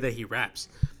just the way that he raps.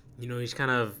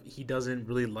 He doesn't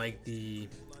really like the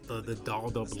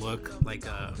dolled up look like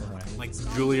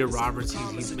Julia Roberts.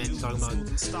 He's been talking about Drew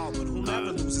and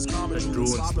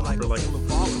Stomper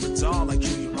like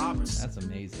That's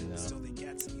amazing,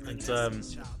 though.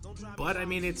 it's but I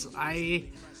mean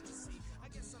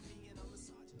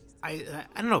I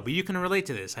don't know, but you can relate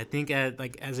to this. I think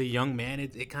as a young man,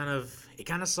 it kind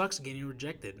of sucks getting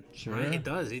rejected. Sure. Right? It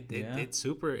does. Yeah. It's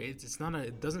super. It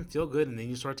doesn't feel good, and then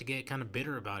you start to get kind of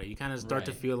bitter about it. You kind of start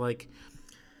to Right. feel like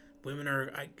women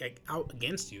are out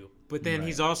against you. But then Right.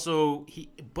 he's also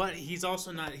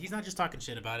not. He's not just talking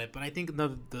shit about it. But I think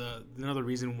another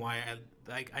reason why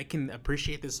I can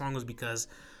appreciate this song was because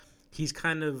he's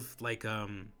kind of like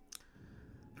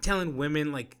telling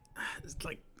women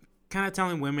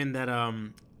telling women that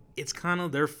it's kind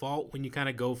of their fault when you kind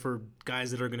of go for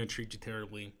guys that are going to treat you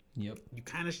terribly. Yep. You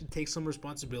kind of should take some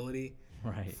responsibility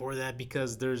Right. for that,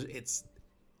 because it's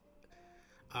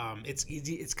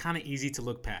easy. It's kind of easy to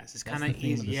look past. It's That's kind the of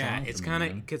theme of easy. the Yeah, song it's for me,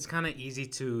 kind man. of easy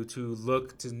to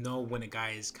look to know when a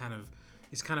guy is kind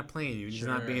of playing you. He's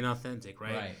not Sure. being authentic,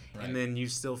 right? Right. And then you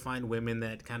still find women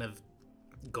that kind of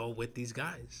go with these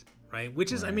guys, right?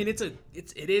 Which is, I Right. mean, it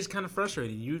is kind of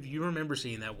frustrating. You remember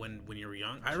seeing that when you were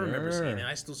young. I remember seeing it. Sure.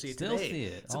 I still see it Still today. see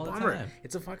it It's all a the bummer. time.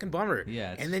 It's a fucking bummer.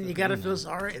 Yeah, it's And then the you gotta thing, feel though.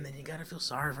 sorry. And then you gotta feel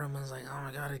sorry for him. It's like, oh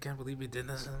my god, I can't believe you did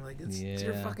this. And I'm like, it's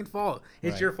your Yeah. fucking fault.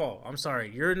 It's Right. your fault. I'm sorry.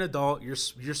 You're an adult. You're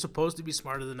supposed to be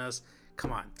smarter than us.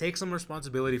 Come on, take some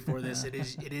responsibility for this. It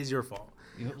is your fault.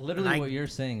 Literally, I- what you're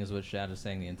saying is what Shad is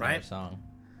saying the entire Right? song.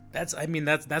 That's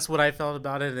what I felt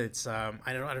about it. It's I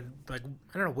don't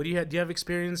know. What do you have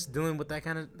experience dealing with that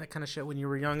kind of shit when you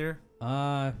were younger?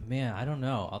 Man, I don't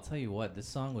know. I'll tell you what, this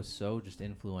song was so just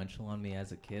influential on me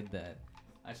as a kid that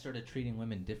I started treating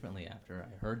women differently after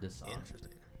I heard this song. Interesting.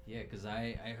 Yeah, because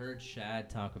I heard Shad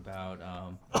talk about,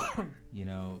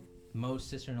 most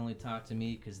sisters only talk to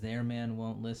me because their man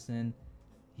won't listen.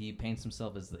 He paints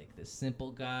himself as like this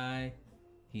simple guy.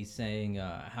 He's saying,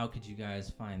 how could you guys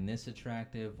find this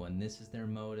attractive when this is their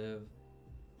motive?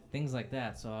 Things like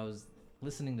that. So I was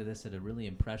listening to this at a really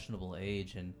impressionable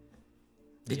age. And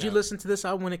Did you listen to this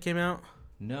album when it came out?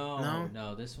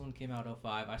 No. This one came out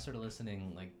 05. I started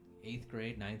listening like 8th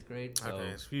grade, 9th grade. So Okay,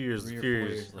 it's a few years. 3 or 4 Few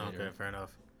years. years later. Okay, fair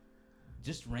enough.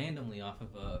 Just randomly off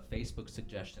of a Facebook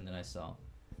suggestion that I saw.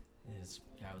 This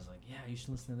guy was like, "Yeah, you should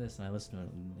listen to this," and I listened to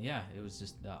it. And yeah, it was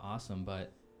just awesome.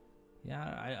 But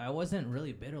yeah, I wasn't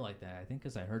really bitter like that. I think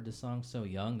because I heard the song so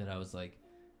young that I was like,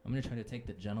 I'm gonna try to take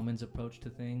the gentleman's approach to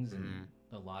things and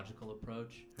the logical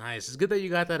approach. Nice. It's good that you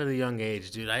got that at a young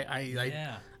age, dude.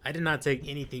 Yeah. I did not take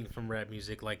anything from rap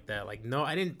music like that. Like, no,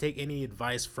 I didn't take any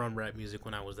advice from rap music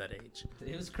when I was that age.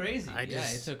 It was crazy.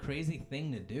 It's a crazy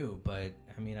thing to do. But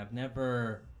I mean, I've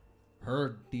never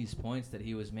heard these points that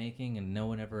he was making, and no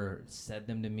one ever said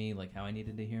them to me like how I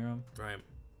needed to hear them. Right.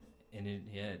 And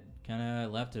it kind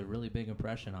of left a really big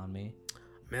impression on me.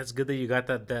 Man, it's good that you got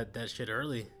that shit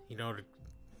early. You know.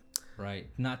 Right.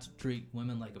 Not to treat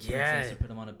women like a princess or put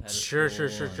them on a pedestal.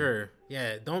 Sure.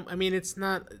 Yeah. I mean, it's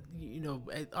not. You know,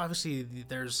 obviously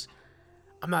there's.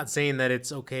 I'm not saying that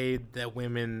it's okay that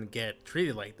women get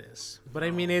treated like this, but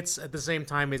I mean, it's at the same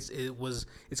time, it's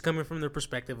coming from the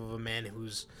perspective of a man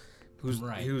who's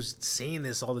seeing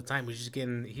this all the time. He's just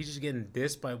getting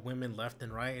dissed by women left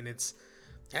and right, and it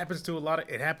happens to a lot of us.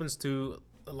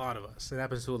 It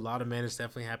happens to a lot of men. It's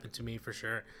definitely happened to me for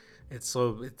sure. It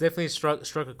definitely struck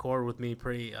a chord with me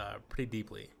pretty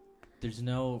deeply. There's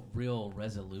no real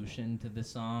resolution to the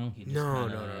song. He just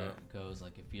goes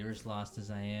like, "If you're as lost as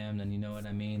I am, then you know what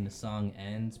I mean." The song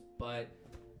ends, but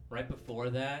right before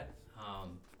that,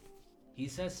 he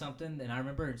says something, and I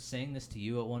remember saying this to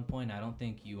you at one point. I don't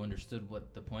think you understood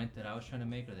what the point that I was trying to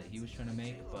make or that he was trying to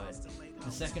make, but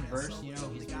the second verse, you know,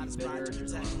 he's pretty bitter.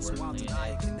 There's a lot of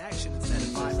wordplay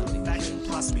in it.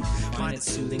 Plus, we find it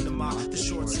soothing to mock the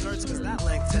short skirts, because that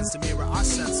length tends to mirror our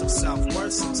sense of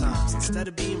self-worth sometimes. Instead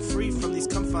of being free from these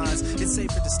confines, it's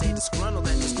safer to stay disgruntled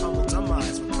and just pummel dumb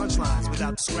eyes with punchlines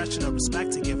without discretion or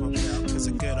respect to give them. Because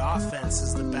a good offense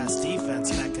is the best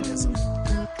defense mechanism.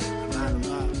 I'm out of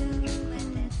love.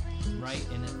 Right,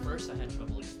 and at first I had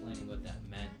trouble explaining what that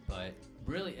meant, but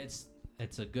really it's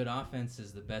a good offense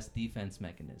is the best defense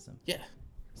mechanism. Yeah.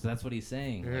 So that's what he's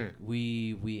saying. Like,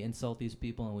 we insult these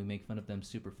people and we make fun of them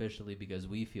superficially because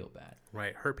we feel bad.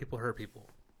 Right. Hurt people. Hurt people.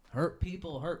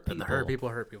 And the hurt people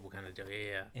kind of deal.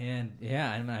 Yeah. And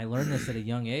and I learned this at a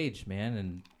young age, man,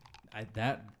 and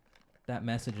that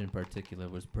message in particular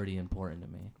was pretty important to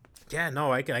me. Yeah,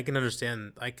 no, I can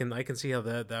understand. I can see how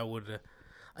that would.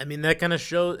 I mean, that kind of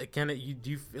shows. It kind of do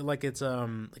you feel like it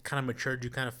kind of matured you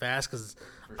kind of fast? Because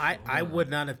I would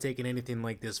not have taken anything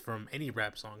like this from any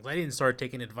rap songs. I didn't start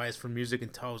taking advice from music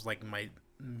until I was like in my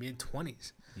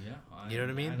mid-20s. Yeah, you know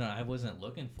what I mean. I wasn't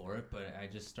looking for it, but I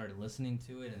just started listening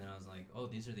to it, and then I was like, oh,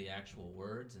 these are the actual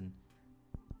words, and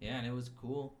yeah, and it was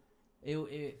cool.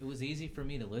 It was easy for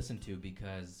me to listen to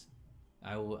because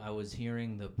I was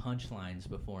hearing the punchlines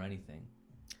before anything.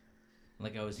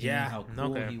 Like, I was hearing how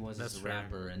cool he was as a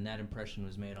rapper, and that impression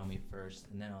was made on me first.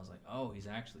 And then I was like, oh, he's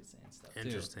actually saying stuff,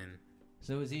 Interesting. Too.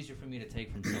 So it was easier for me to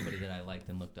take from somebody that I liked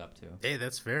and looked up to. Hey,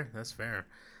 that's fair.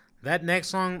 That next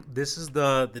song, this is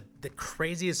the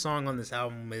craziest song on this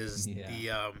album is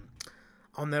the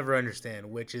I'll Never Understand,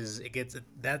 which is, it gets,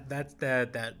 that's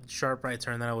that sharp right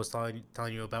turn that I was telling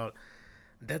you about.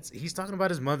 He's talking about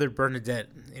his mother, Bernadette,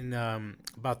 in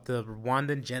about the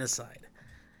Rwandan genocide.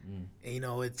 And, you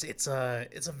know, it's a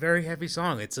very heavy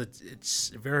song. It's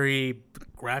very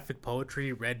graphic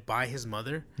poetry read by his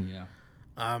mother. Yeah.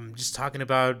 Just talking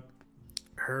about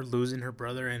her losing her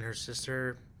brother and her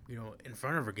sister, you know, in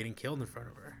front of her, getting killed in front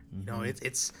of her. Mm-hmm. You know,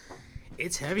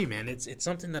 it's heavy, man. It's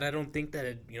something that I don't think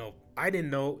that I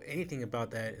didn't know anything about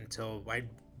that until I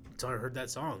heard that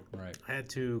song. Right. I had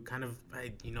to kind of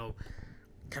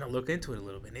look into it a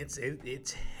little bit.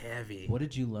 It's heavy. What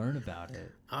did you learn about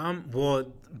it?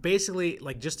 Well, basically,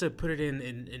 like, just to put it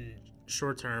in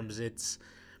short terms, it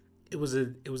was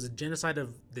a genocide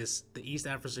of the East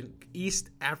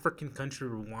African country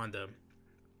Rwanda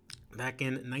back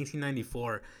in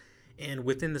 1994, and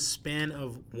within the span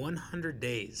of 100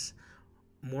 days,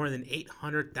 more than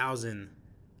 800,000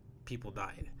 people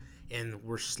died and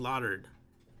were slaughtered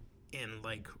and,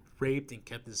 like, raped and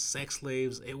kept as sex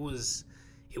slaves. It was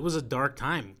a dark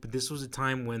time, but this was a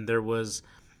time when there was,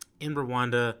 in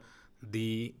Rwanda,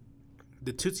 the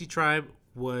Tutsi tribe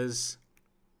was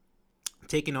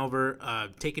taken over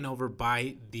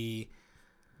by the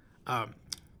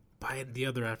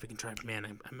other African tribe.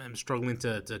 Man, I'm struggling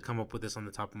to come up with this on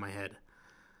the top of my head.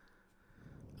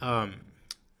 I'll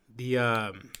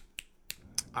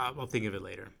think of it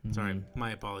later. Mm-hmm. Sorry,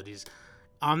 my apologies.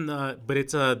 But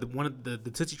it's one of the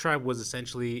Tutsi tribe was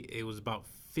essentially, it was about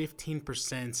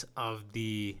 15% of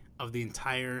the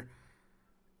entire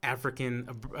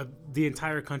the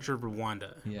entire country of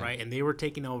Rwanda, Yeah. right? And they were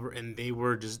taking over, and they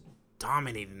were just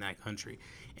dominating that country.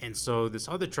 And so this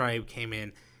other tribe came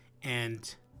in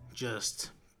and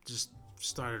just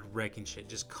started wrecking shit,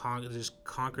 just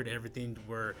conquered everything.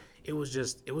 Where it was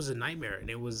a nightmare, and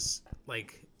it was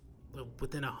like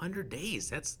within 100 days.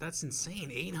 That's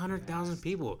insane. 800,000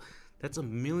 people. That's a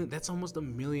million. That's almost a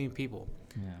million people.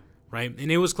 Yeah. Right,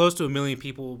 and it was close to a million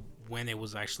people when it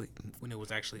was actually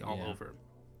all Yeah. over.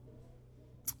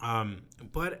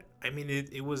 But I mean,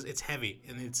 it's heavy,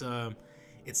 and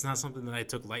it's not something that I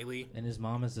took lightly. And his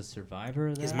mom is a survivor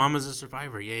of that? His mom is a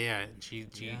survivor. Yeah. And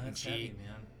That's heavy,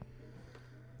 man.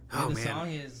 Oh, the man.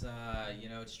 song is,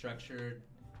 it's structured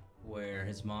where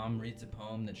his mom reads a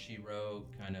poem that she wrote,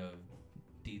 kind of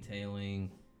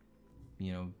detailing,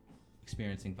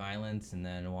 experiencing violence and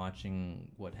then watching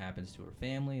what happens to her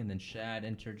family. And then Shad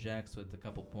interjects with a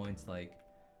couple points like,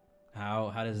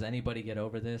 how does anybody get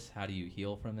over this? How do you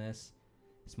heal from this?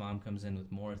 His mom comes in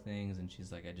with more things, and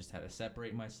she's like, I just had to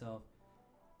separate myself.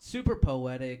 Super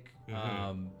poetic.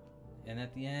 Mm-hmm. And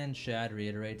at the end, Shad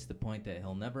reiterates the point that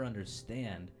he'll never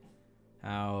understand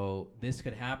how this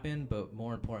could happen, but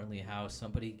more importantly, how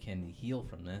somebody can heal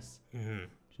from this, Mm-hmm.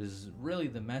 which is really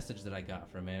the message that I got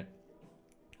from it.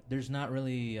 There's not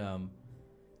really a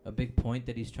big point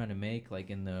that he's trying to make, like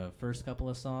in the first couple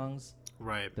of songs.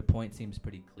 Right. The point seems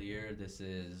pretty clear. This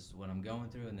is what I'm going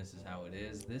through, and this is how it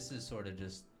is. This is sort of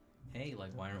just, hey, like,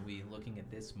 why aren't we looking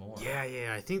at this more?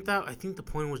 Yeah. I think the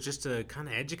point was just to kind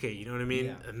of educate. You know what I mean?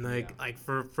 Yeah, And like yeah. like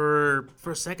for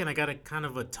a second, I got a kind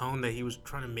of a tone that he was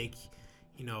trying to make.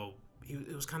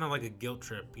 It was kind of like a guilt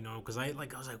trip. Because I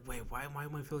was like, wait, why am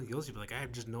I feeling guilty? But like I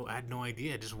had no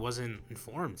idea. I just wasn't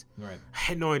informed. Right. I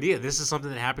had no idea. This is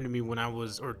something that happened to me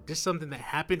just something that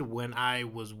happened when I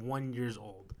was 1 year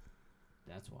old.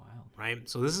 That's wild. Right.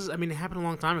 So it happened a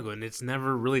long time ago, and it's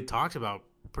never really talked about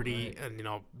pretty,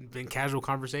 Right. in casual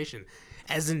conversation.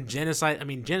 As in genocide,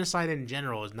 genocide in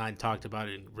general is not talked about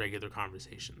in regular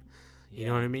conversation. You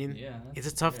know what I mean? Yeah. It's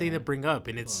a tough thing to bring up,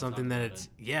 and it's People don't something talk that about it's,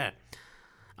 yeah.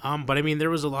 But there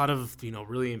was a lot of,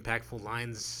 really impactful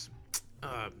lines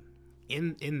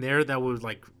in there that was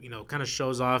like, kind of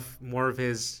shows off more of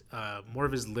his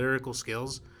lyrical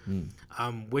skills.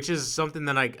 Which is something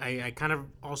that I kind of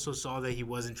also saw that he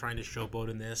wasn't trying to showboat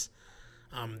in this.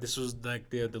 This was like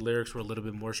the lyrics were a little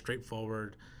bit more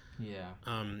straightforward. Yeah.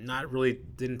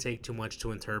 Didn't take too much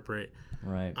to interpret.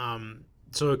 Right.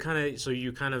 So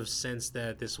you kind of sense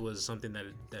that this was something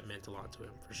that meant a lot to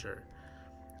him for sure,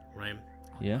 right?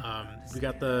 Yeah. We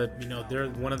got they're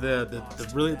one of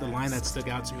the line that stuck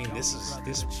out to me. This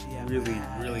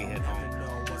really hit home.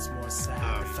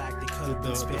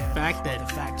 The fact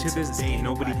that to this day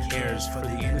nobody cares for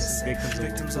the innocent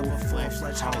victims of a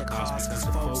full-fledged Holocaust because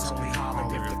the folks only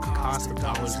remember the cost of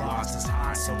dollars lost is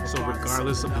high. So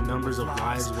regardless of the numbers of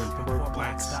lives when poor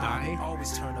blacks die, they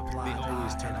always turn a blind eye.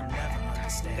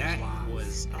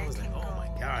 I was like, oh my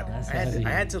god. That's I heavy.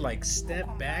 had to like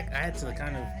step back. I had to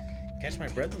kind of catch my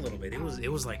breath a little bit. It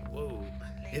was like, whoa.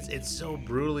 It's so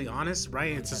brutally honest,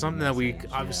 right? It's something that we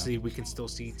obviously we can still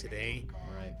see today.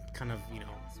 Right. Kind of,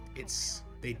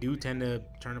 they do tend to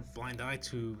turn a blind eye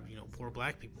to, poor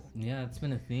black people. Yeah, it's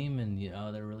been a theme in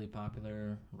other really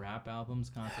popular rap albums,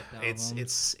 concept albums.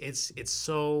 It's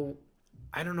so,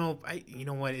 I don't know. You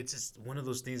know what? It's just one of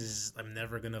those things is I'm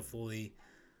never gonna fully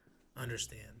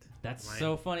understand. That's right?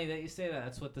 so funny that you say that.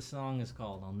 That's what the song is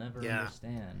called. I'll never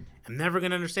understand. I'm never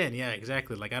gonna understand. Yeah,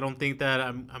 exactly. Like I don't think that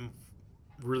I'm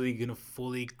really gonna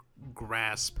fully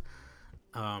grasp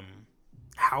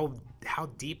how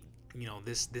deep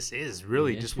this is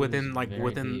really The just issue within is like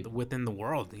very deep. within the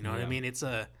world. You know what I Yeah. mean?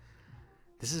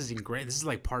 This is great. This is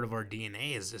like part of our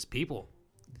DNA as people.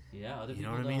 Yeah, other You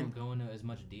people know what I don't mean? go into as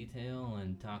much detail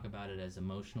and talk about it as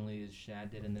emotionally as Shad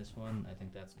did in this one. I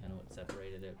think that's kind of what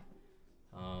separated it.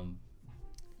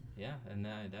 Yeah, and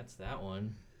that's that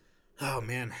one. Oh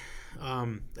man,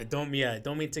 I don't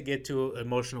mean to get too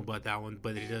emotional about that one,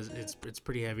 but it's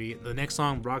pretty heavy. The next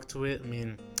song, Rock to It.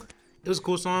 It was a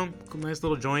cool song, nice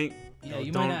little joint. Yeah,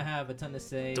 you might not have a ton to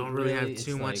say. Don't really have it's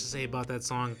too much like- to say about that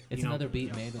song. It's another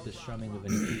beat made with the strumming of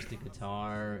an acoustic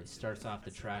guitar. It starts off the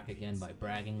track again by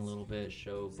bragging a little bit,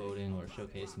 showboating or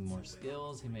showcasing more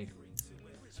skills. He makes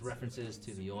references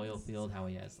to the oil field, how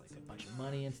he has like a bunch of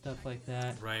money and stuff like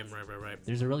that. Right.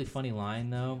 There's a really funny line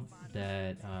though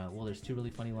that there's two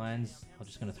really funny lines. I'm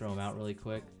just gonna throw them out really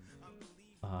quick.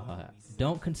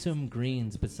 Don't consume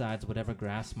greens besides whatever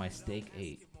grass my steak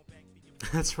ate.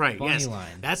 That's right. Funny yes,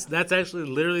 line. that's actually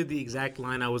literally the exact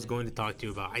line I was going to talk to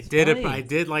you about. I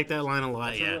did like that line a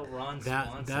lot. That's a Yeah, real Ron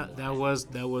Swanson line.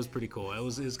 that was pretty cool. It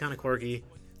was kind of quirky.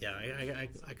 yeah, I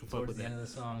can fuck Towards with the that. end of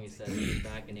the song, he said,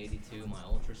 back in '82, my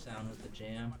ultrasound was the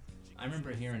jam. I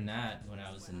remember hearing that when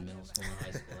I was in middle school and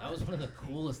high school. That was one of the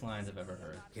coolest lines I've ever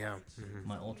heard. Yeah.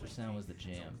 My ultrasound was the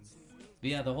jam. But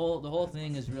yeah, the whole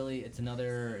thing is really it's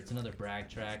another brag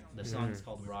track. The song is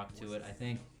called Rock to It. I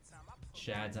think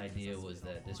Shad's idea was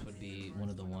that this would be one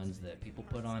of the ones that people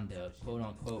put on to quote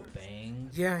unquote bang.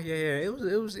 Yeah. It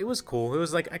was cool. It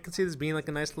was like I could see this being like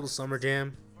a nice little summer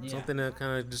jam, Yeah. something to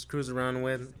kind of just cruise around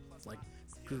with, like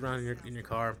cruise around in your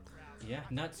car. Yeah,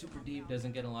 not super deep,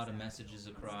 doesn't get a lot of messages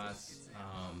across.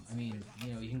 I mean,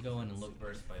 you can go in and look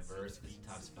verse by verse because he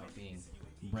talks about being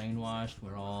brainwashed.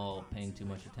 We're all paying too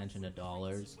much attention to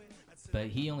dollars. But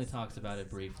he only talks about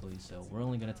it briefly, so we're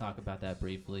only going to talk about that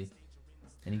briefly.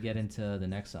 And you get into the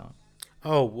next song.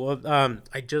 Oh well,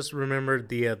 I just remembered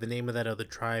the name of that other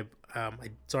tribe.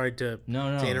 Sorry to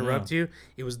interrupt you.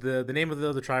 It was the name of the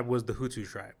other tribe was the Hutu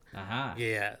tribe. Aha.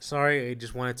 Yeah, sorry. I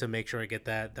just wanted to make sure I get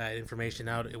that information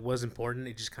out. It was important.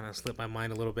 It just kind of slipped my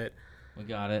mind a little bit. We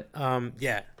got it.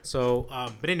 Yeah. So,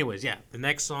 but anyways, yeah. The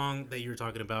next song that you were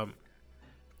talking about,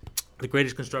 The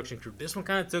Greatest Construction Crew. This one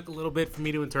kind of took a little bit for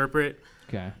me to interpret.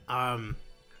 Okay.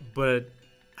 But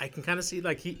I can kind of see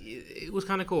like it was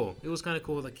kind of cool. It was kind of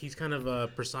cool. Like he's kind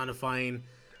of personifying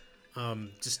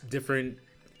just different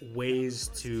ways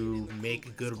to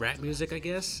make good rap music, I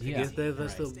guess. Yeah, I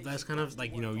guess that's kind of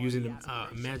like using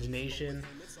imagination,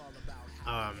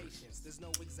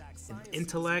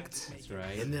 intellect. That's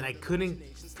right. And then I couldn't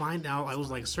find out. I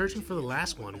was like searching for the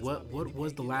last one. What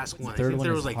was the last one? I third think one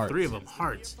there is was like Heart. 3 of them.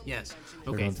 Hearts. Yes.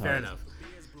 Okay. one's Fair Heart. enough.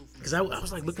 Because I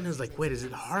was like looking, I was like, wait, is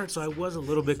it Heart? So I was a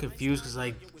little bit confused because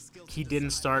like he didn't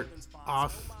start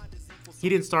off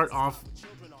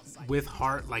with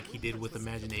Heart like he did with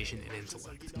imagination and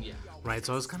intellect. Yeah. Right.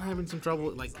 So I was kind of having some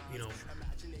trouble, like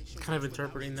kind of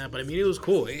interpreting that. But I mean, it was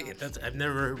cool. I've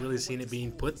never really seen it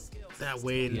being put that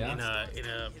way in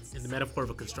the metaphor of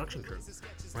a construction crew,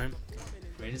 right?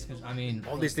 I mean,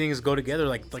 All these things go together,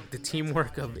 like the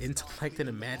teamwork of intellect and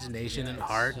imagination and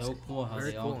heart. So cool how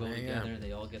Very they all cool, go man, together. yeah.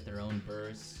 They all get their own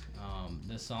verse.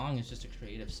 The song is just a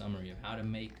creative summary of how to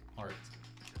make art.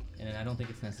 And I don't think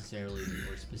it's necessarily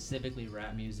or specifically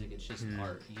rap music. It's just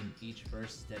art. Each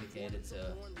verse is dedicated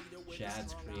to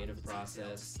Shad's creative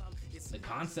process. The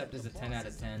concept is a 10 out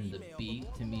of 10. The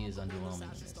beat, to me, is underwhelming in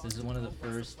this. This is one of the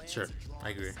first Sure,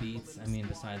 I agree. beats. I mean,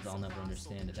 besides I'll Never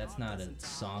Understand It. That's not a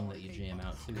song that you jam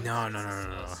out to. No.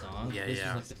 A song. Yeah, This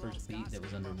yeah. is like the first beat that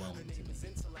was underwhelming to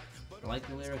me. I like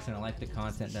the lyrics and I like the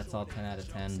content. That's all 10 out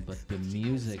of 10. But the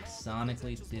music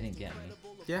sonically didn't get me.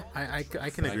 Yeah, I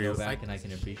can I agree go with back and I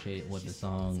can appreciate what the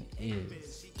song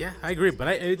is. Yeah, I agree, but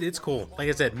it's cool. Like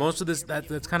I said, most of this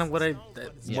that's kind of what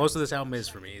most of this album is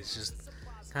for me. It's just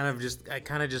kind of just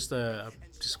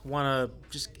want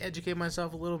to educate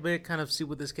myself a little bit, kind of see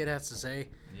what this kid has to say.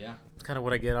 Yeah. It's kind of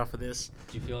what I get off of this.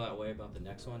 Do you feel that way about the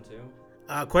next one too?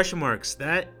 Question marks.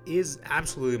 That is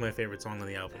absolutely my favorite song on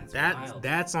the album. Wild.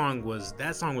 That song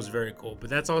was very cool.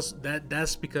 But that's also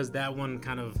that's because that one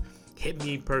kind of hit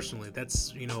me personally.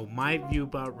 That's my view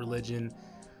about religion.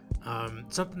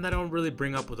 Something that I don't really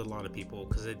bring up with a lot of people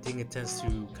because I think it tends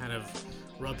to kind of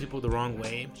rub people the wrong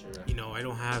way. Sure.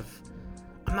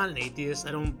 I'm not an atheist.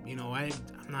 I don't.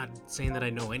 I'm not saying that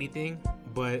I know anything,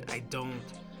 but I don't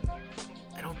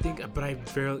think, but I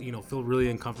feel really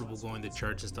uncomfortable going to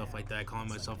church and stuff like that, calling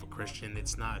myself a Christian.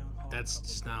 That's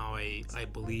just not how I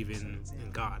believe in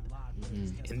God.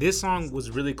 Mm-hmm. And this song was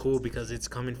really cool because it's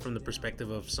coming from the perspective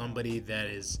of somebody that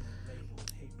is,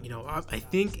 I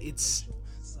think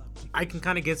I can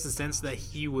kind of get the sense that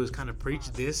he was kind of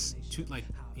preached this to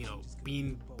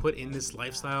being put in this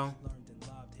lifestyle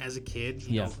as a kid,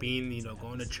 being,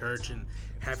 going to church and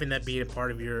having that be a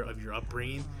part of your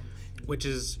upbringing, which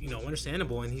is,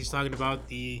 understandable. And he's talking about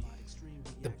the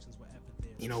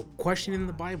questioning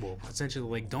the Bible, essentially,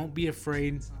 like, don't be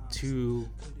afraid to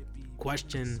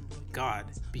question God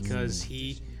because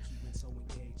he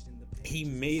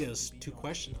made us to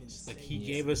question us. Like, he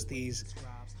gave us these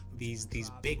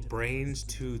big brains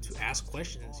to ask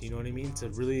questions, you know what I mean? To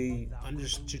really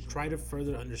to try to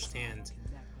further understand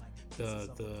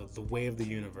the way of the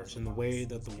universe and the way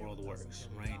that the world works,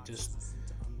 right?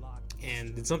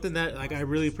 And it's something that I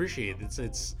really appreciate. It's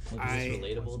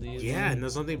relatable to you? Yeah, and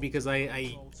that's something because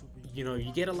I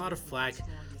you get a lot of flack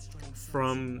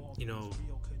from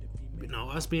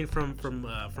us being from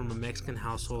a Mexican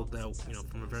household that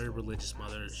from a very religious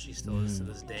mother. She still is to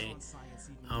this day.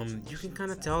 You can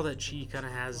kind of tell that she kind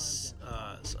of has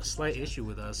a slight issue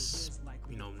with us,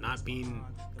 not being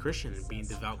Christian and being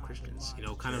devout Christians.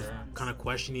 Kind of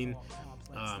questioning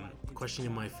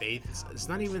my faith. It's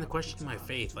not even the question of my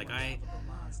faith. Like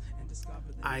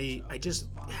I just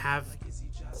have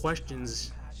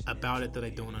questions about it that I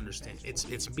don't understand.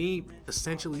 It's me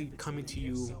essentially coming to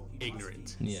you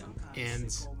ignorant, Yeah. and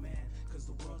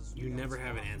you never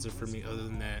have an answer for me other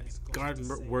than that God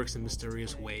works in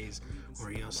mysterious ways,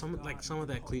 or some of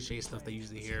that cliche stuff that you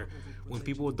usually hear when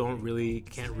people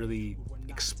can't really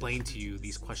explain to you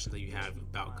these questions that you have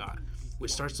about God,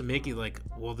 which starts to make you like,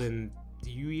 well then, do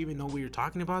you even know what you're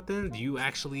talking about then?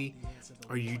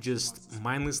 Are you just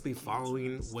mindlessly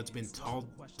following what's been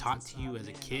taught to you as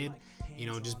a kid?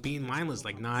 Just being mindless,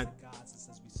 like not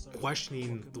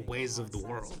questioning the ways of the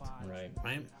world.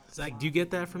 Right? Zach, do you get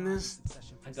that from this?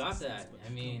 I got that. I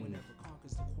mean,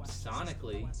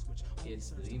 sonically,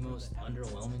 it's the most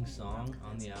underwhelming song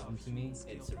on the album to me.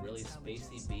 It's a really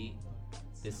spacey beat.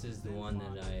 This is the one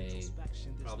that I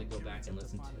probably go back and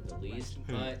listen to the least.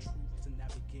 But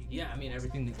yeah, I mean,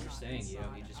 everything that you're saying,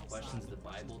 he just questions the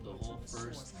Bible. The whole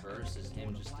first verse is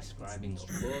him just describing the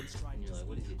book, and you're like,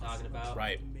 what is he talking about?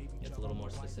 Right. It's a little more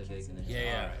specific, and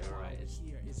then all right,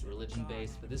 it's religion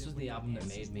based. But this was the album that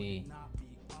made me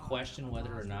question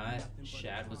whether or not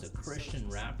Shad was a Christian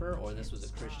rapper or this was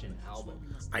a Christian album.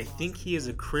 I think he is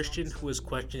a Christian who is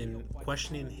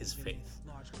questioning his faith.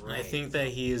 Right. And I think that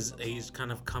he's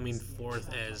kind of coming forth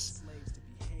as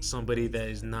somebody that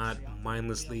is not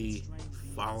mindlessly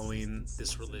following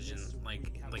this religion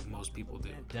like most people do.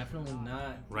 Definitely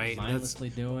not Right, mindlessly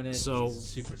doing it. so- He's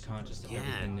super conscious of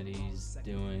everything that he's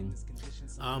doing.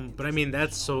 But I mean,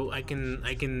 that's so I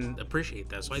can appreciate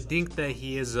that. So I think that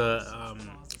he is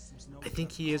I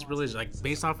think he is religious. Like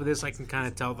based off of this, I can kind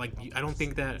of tell. Like I don't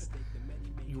think that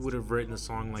you would have written a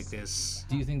song like this.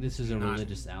 Do you think this is a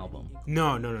religious album?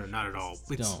 No, not at all.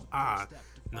 Don't.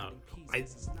 No.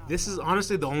 This is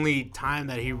honestly the only time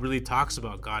that he really talks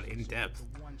about God in depth,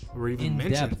 or even In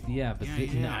mentions. depth, yeah.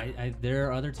 But there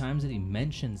are other times that he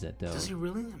mentions it, though. Does he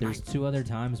really? There's two other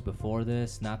times before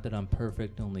this. Not that I'm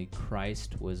perfect, only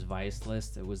Christ was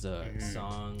viceless. It was a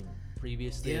song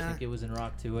previously. Yeah. I think it was in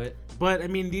Rock to It. But I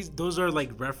mean, those are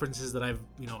like references that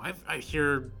I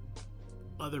hear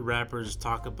other rappers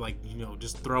talk of, like,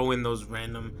 just throw in those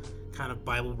random kind of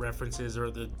Bible references or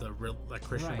the real like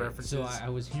Christian references. So I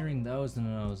was hearing those, and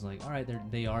then I was like, all right,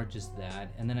 they are just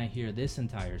that. And then I hear this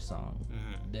entire song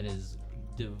that is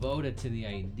devoted to the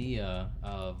idea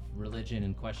of religion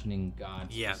and questioning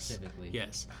God specifically.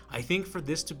 Yes. I think for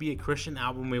this to be a Christian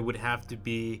album, it would have to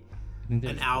be I think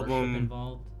there's an album worship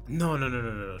involved. No,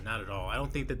 not at all. I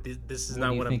don't think that this is What not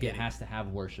do you what I'm think getting. it has to have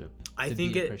worship? I to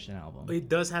think be a Christian album. It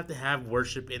does have to have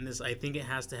worship in this. I think it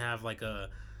has to have like a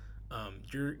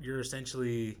you're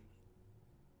essentially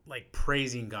like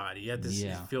praising God. You have to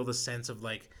feel the sense of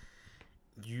like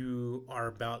you are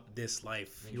about this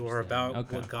life. You are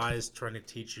about what God is trying to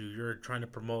teach you. You're trying to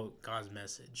promote God's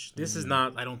message. This is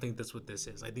not. I don't think that's what this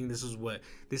is. I think this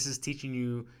is teaching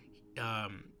you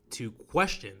to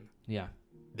question. Yeah.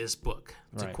 This book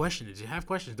to Right. question it, to have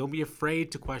questions. Don't be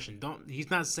afraid to question. He's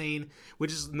not saying,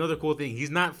 which is another cool thing, he's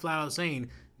not flat out saying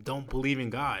don't believe in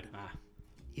God.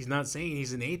 He's not saying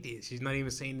he's an atheist. He's not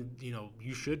even saying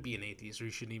you should be an atheist or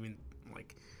you shouldn't even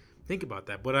like think about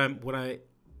that. But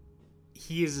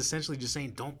he is essentially just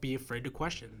saying don't be afraid to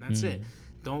question. That's it.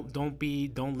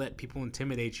 Don't let people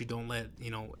intimidate you. Don't let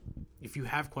if you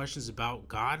have questions about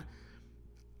God,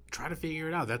 try to figure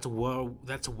it out. That's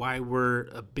why we're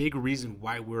a big reason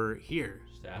why we're here,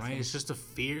 right? It's just to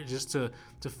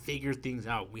figure things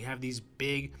out. We have these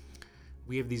big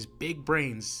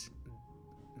brains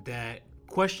that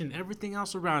question everything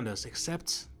else around us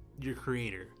except your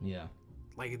creator. Yeah.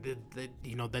 Like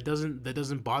that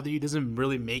doesn't bother you, doesn't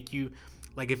really make you,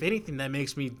 like, if anything, that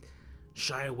makes me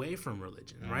shy away from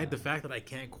religion, right? The fact that I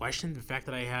can't question, the fact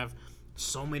that I have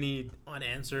so many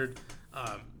unanswered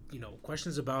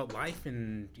questions about life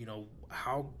and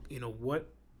how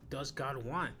what does God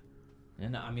want?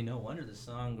 And I mean, no wonder the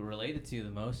song related to you the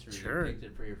most, or Sure. you picked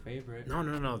it for your favorite. No.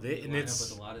 And it's up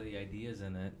with a lot of the ideas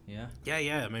in it. Yeah.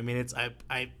 Yeah. I mean,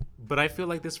 but I feel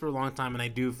like this for a long time, and I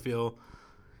do feel,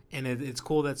 and it's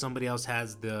cool that somebody else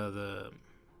has the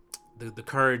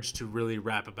courage to really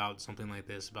rap about something like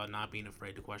this, about not being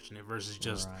afraid to question it versus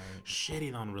just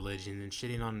shitting on religion and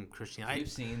shitting on Christianity. You've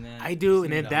seen that. I do, You've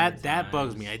and seen it that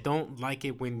bugs 100 me. I don't like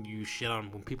it when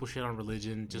people shit on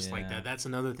religion just like Yeah. that. That's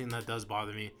another thing that does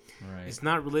bother me. Right. It's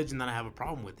not religion that I have a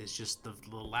problem with. It's just the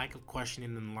lack of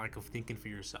questioning and the lack of thinking for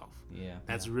yourself. Yeah.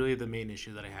 That's really the main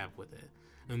issue that I have with it,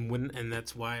 and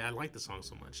that's why I like the song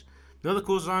so much. Another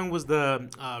cool song was the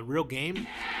Real Game.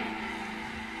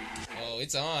 Oh,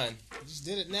 it's on. I just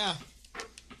did it now.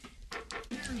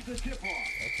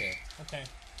 Okay.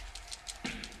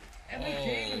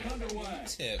 Oh,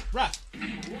 tip. Right.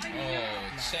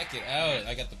 Oh, check it out.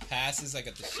 I got the passes. I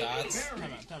got the shots.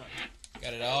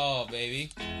 Got it all,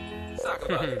 baby.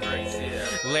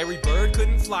 Larry Bird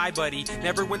couldn't fly, but he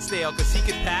never went stale, cause he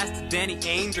could pass to Danny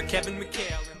Ainge or Kevin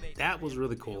McHale. That was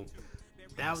really cool.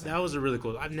 That was a really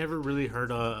cool. I've never really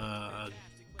heard a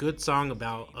good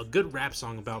rap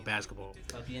song about basketball.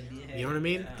 About the NBA. You know what I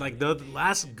mean? Yeah. Like the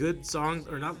last good song,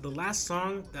 or not the last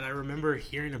song that I remember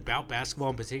hearing about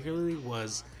basketball, particularly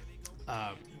was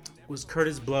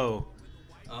Curtis Blow.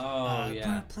 Oh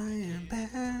yeah. Playing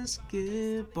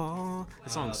basketball.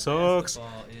 That song sucks.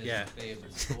 Basketball is Yeah. my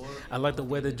favorite sport. I like the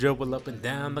way they dribble up and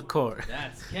down the court.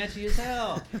 That's catchy as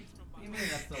hell. You mean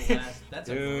that's the last? That's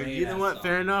a Dude, great you know what? song.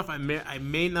 Fair enough. I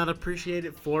may not appreciate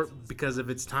it because of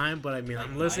its time, but I mean, Like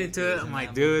I'm listening Mike to it. is I'm in like,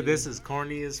 that dude, movie. this is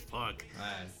corny as fuck.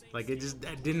 Alright. Like I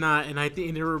did not, and I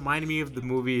think it reminded me of the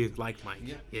movie Like Mike.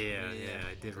 Yeah. Yeah, Yeah,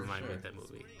 it did for remind me sure. of that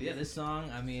movie. But yeah, this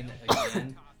song, I mean,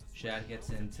 again, Shad gets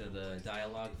into the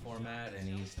dialogue format, and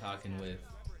he's talking with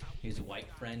his white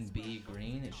friend B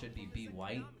Green. It should be B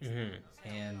White, Mm-hmm.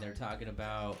 and they're talking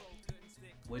about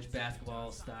which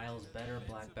basketball style is better,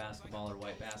 black basketball or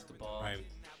white basketball. Right.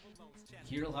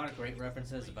 Hear a lot of great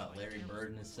references about Larry Bird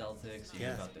and his Celtics. You hear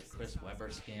Yeah. about the Chris Webber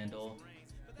scandal.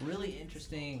 Really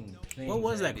interesting things. What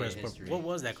was in that NBA Chris? history. What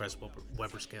was that Chris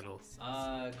Webber scandal?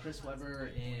 Chris Webber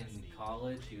in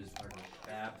college, he was part of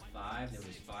Fab Five. There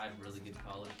was 5 really good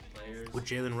college players. With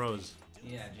Jalen Rose,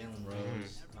 Yeah, Jalen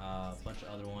Rose, a bunch of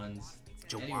other ones.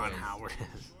 Jawan Anyways, Howard.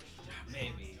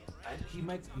 maybe. He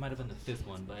might have been the 5th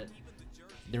one, but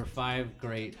there were 5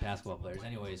 great basketball players.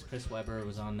 Anyways, Chris Webber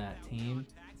was on that team,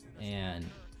 and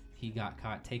he got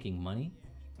caught taking money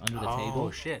under the table.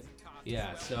 Oh shit!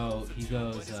 Yeah, so he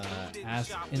goes,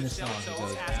 ask in the song, he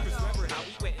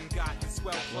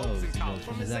goes,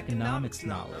 from his economics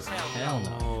knowledge. Hell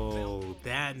no. Oh,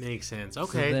 that makes sense.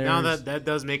 Okay, So now there's- that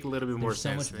does make a little bit more There's so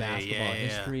sense. much basketball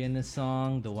history in this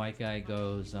song. The white guy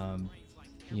goes,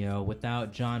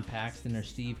 without John Paxton or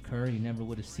Steve Kerr, you never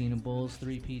would have seen a Bulls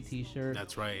 3P t-shirt.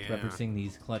 That's right. Yeah. Referencing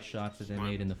these clutch shots that they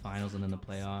made in the finals and in the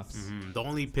playoffs. The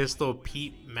only pistol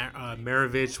Pete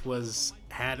Maravich was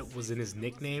in his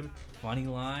nickname. Funny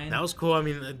line. That was cool. I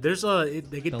mean, there's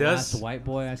it the does. last white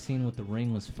boy I seen with the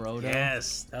ring was Frodo.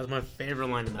 Yes, that was my favorite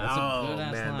line. That's a Oh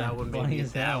good-ass man, line. that one Funny made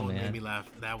as hell, made man. me laugh.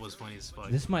 That was funny as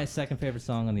fuck. This is my second favorite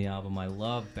song on the album. I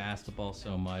love basketball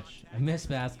so much. I miss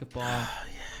basketball.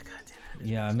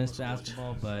 Yeah, I miss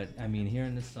basketball, but I mean,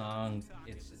 hearing this song,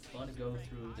 it's fun to go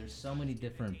through. There's so many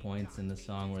different points in the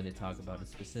song where they talk about a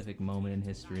specific moment in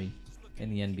history in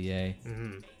the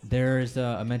NBA. There's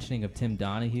a mentioning of Tim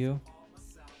Donahue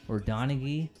or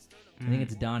Donaghy. I think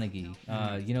it's Donaghy.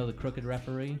 You know, the crooked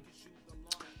referee.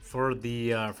 For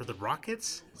the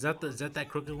Rockets, is that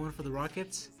crooked one for the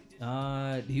Rockets?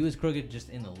 He was crooked just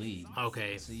in the league.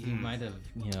 Okay, So he might have,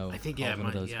 I think called one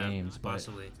of those yeah, games, but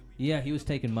possibly. yeah, he was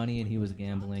taking money and he was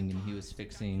gambling and he was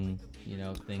fixing,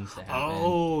 things to happen.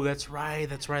 Oh, that's right.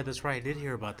 I did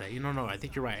hear about that. No, I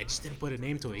think you're right. I just didn't put a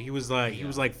name to it. He was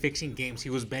like fixing games. He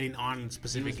was betting on He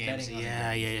specific was games. betting on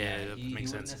Yeah, it. that He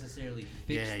makes wouldn't sense. necessarily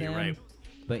fix Yeah, them, you're right.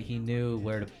 but he knew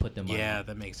where to put them. Yeah,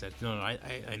 that makes sense. No, I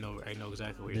know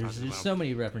exactly what you're There's talking about. so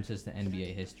many references to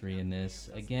NBA history in this.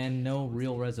 Again, no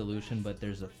real resolution, but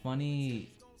there's a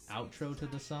funny outro to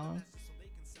the song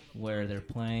where they're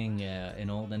playing an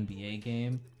old NBA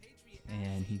game,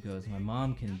 and he goes, "My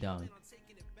mom can dunk."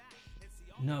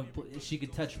 No, but she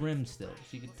could touch rim still.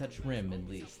 She could touch rim at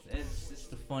least. It's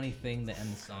just a funny thing to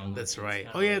end the song with. That's It's right.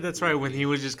 kinda Oh yeah, like that's right. When he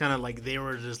was just kind of like they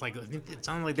were just like it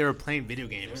sounded like they were playing video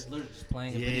they're games. literally just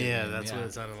playing a Yeah, video game, that's what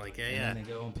it sounded like. Yeah, And then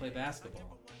they go and play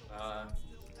basketball.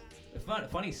 A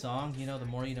funny song. The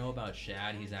more you know about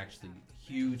Shad, he's actually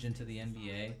huge into the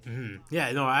NBA.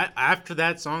 Yeah, no. After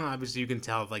that song, obviously you can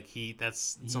tell like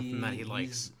that's something that he He's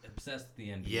likes. obsessed with the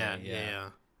NBA. Yeah.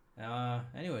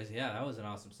 Anyways, that was an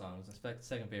awesome song. It was my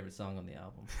second favorite song on the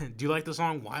album. Do you like the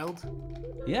song Wild?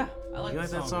 Yeah, I like You the like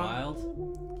that song, song?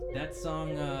 Wild. That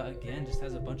song, again, just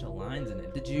has a bunch of lines in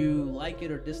it. Did you like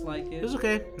it or dislike it? It was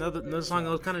okay. Another song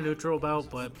I was kind of neutral about,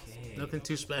 but okay. nothing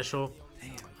too special.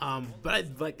 But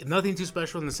like nothing too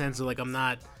special in the sense of like I'm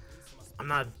not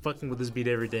fucking with this beat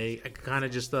every day. I kind of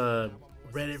just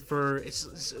read it for it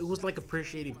was like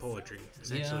appreciating poetry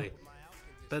essentially.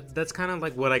 That's kind of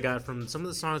like what I got from some of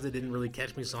the songs that didn't really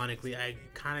catch me sonically. I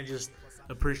kind of just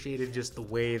appreciated just the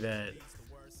way that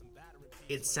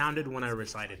it sounded when I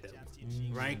recited them,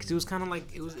 right? Because it was kind of like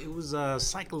it was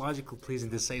psychologically pleasing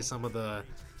to say some of the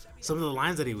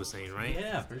lines that he was saying, right?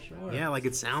 Yeah, for sure. Yeah, like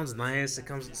it sounds nice. It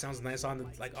sounds nice on the,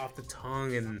 like off the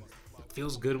tongue, and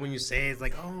feels good when you say it. It's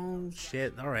like, oh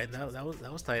shit, all right,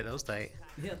 that was tight. That was tight.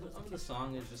 Yeah, the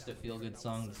song is just a feel-good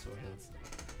song to sort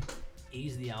of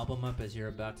ease the album up as you're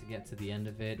about to get to the end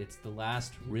of it. It's the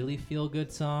last really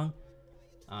feel-good song.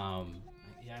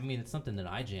 Yeah, I mean, it's something that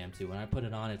I jam to. When I put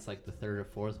it on, it's like the third or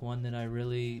fourth one that I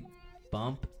really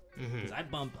bump. Because I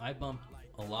bump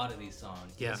a lot of these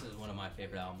songs. Yeah. This is one of my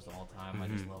favorite albums of all time. I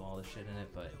just love all the shit in it.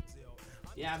 But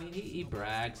yeah, I mean, he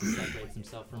brags and separates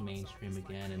himself from mainstream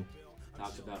again and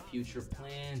talks about future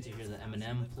plans. You hear the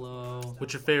Eminem flow.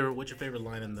 What's your favorite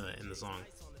line in the song?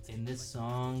 In this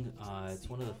song, it's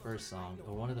one of the first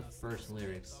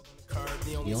lyrics.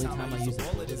 The only time I use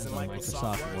it is on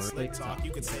Microsoft Word.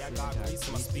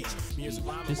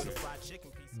 Just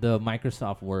the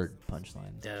Microsoft Word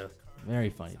punchline. Yeah, Very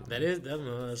funny.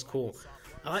 That's cool.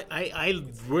 I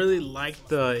really liked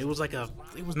the. It was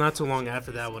not too long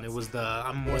after that one. It was the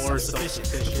I'm more self-sufficient.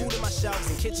 Food in my shelves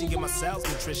and kitchen give my cells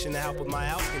nutrition to help with my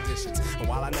health conditions. And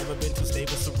while I never been too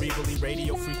stable cerebrally,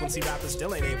 radio frequency rappers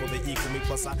still ain't able to equal me.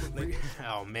 Plus I.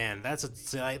 Oh man, that's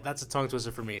a tongue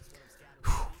twister for me.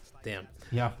 Damn.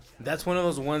 Yeah. That's one of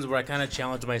those ones where I kind of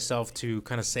challenged myself to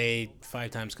kind of say 5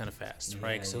 times kind of fast,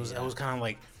 right? Yeah, So I yeah. was kind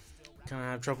of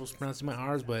have trouble pronouncing my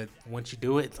R's, but once you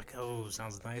do it, it's like, oh,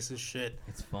 sounds nice as shit.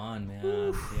 It's fun,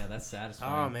 man. Yeah, that's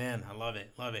satisfying. Oh man, I love it.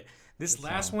 This Good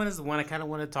last song. one is the one I kind of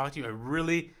want to talk to you. I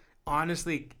really,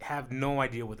 honestly, have no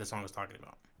idea what the song is talking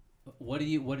about. What are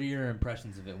your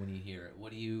impressions of it when you hear it?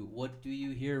 What do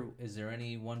you hear? Is there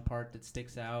any one part that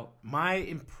sticks out? My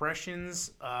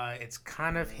impressions, it's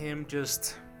kind of him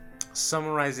just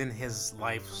summarizing his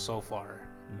life so far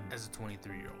as a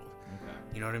 23-year-old. Okay.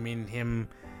 You know what I mean? Him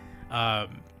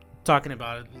talking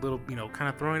about a little, kind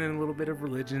of throwing in a little bit of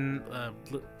religion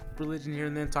here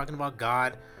and then, talking about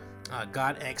God.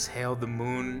 God exhaled, the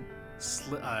moon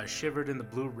shivered in the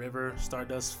blue river,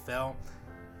 stardust fell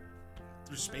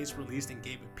through space, released and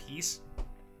gave it peace.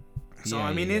 So Yeah,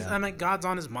 I mean, yeah. God's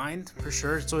on his mind for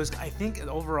sure. So I think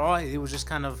overall it was just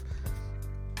kind of.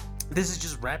 This is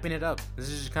just wrapping it up. This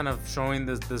is just kind of showing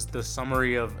the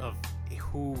summary of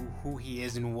who he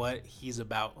is and what he's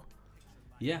about.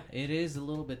 Yeah, it is a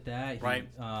little bit that. Right.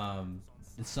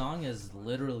 The song is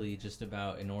literally just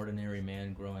about an ordinary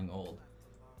man growing old.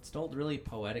 It's told really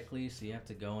poetically, so you have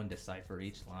to go and decipher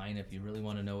each line if you really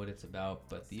want to know what it's about.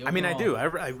 But the overall, I mean, I do.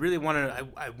 I really want to.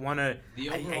 I want to. The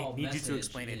I overall need you to message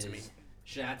explain it to me. is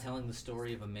Shad telling the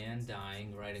story of a man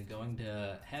dying, right, and going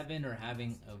to heaven or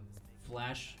having a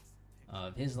flash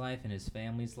of his life and his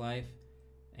family's life,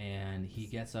 and he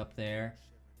gets up there.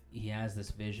 He has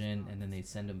this vision, and then they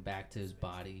send him back to his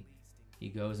body. He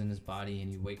goes in his body,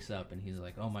 and he wakes up, and he's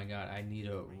like, "Oh my God, I need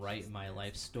to write my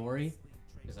life story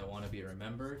because I want to be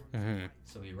remembered." Mm-hmm.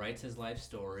 So he writes his life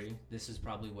story. This is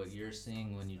probably what you're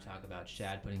seeing when you talk about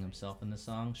Shad putting himself in the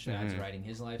song. Shad's writing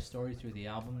his life story through the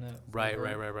album. Right.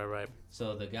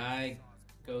 So the guy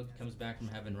comes back from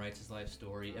heaven, writes his life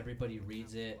story. Everybody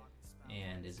reads it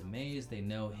and is amazed. They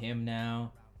know him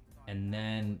now. And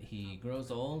then he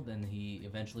grows old and he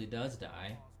eventually does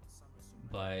die.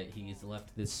 But he's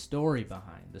left this story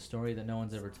behind, the story that no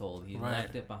one's ever told. He Right.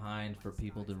 left it behind for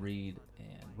people to read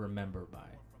and remember by.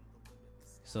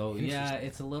 So yeah,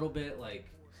 it's a little bit like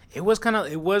It was kind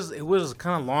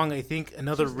of long. I think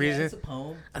another reason. it's a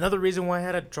poem. Another reason why I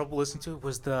had trouble listening to it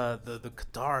was the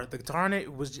guitar. The guitar in it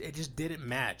just didn't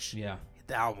match Yeah,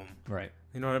 the album. right.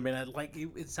 You know what I mean?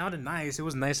 It sounded nice. It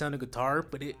was nice sounding guitar,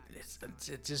 but it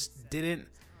just didn't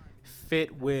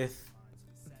fit with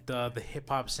the hip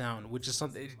hop sound, which is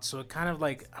something. So it kind of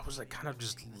I was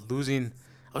just losing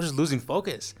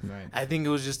focus. Right. I think it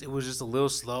was just a little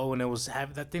slow, and it was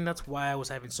that's why I was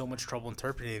having so much trouble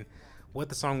interpreting what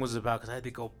the song was about, because I had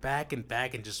to go back and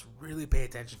just really pay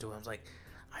attention to it. I was like,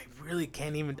 I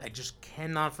just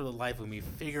cannot for the life of me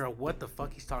figure out what the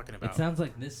fuck he's talking about. It sounds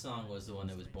like this song was the one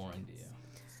that was boring to you.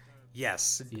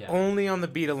 Yes, Yeah. only on the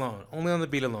beat alone.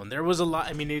 There was a lot.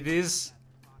 I mean, it's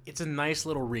a nice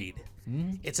little read.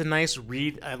 Mm-hmm. It's a nice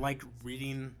read. I like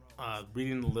reading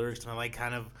the lyrics, and I like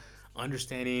kind of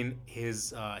understanding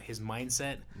his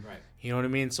mindset. Right. You know what I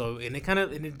mean? So, and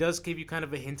it does give you kind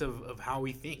of a hint of how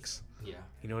he thinks. Yeah.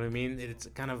 You know what I mean? It's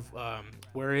kind of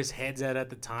where his head's at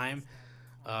the time.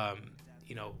 How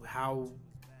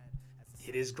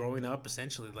it is growing up.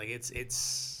 Essentially, like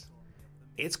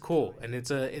it's cool, and it's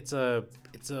a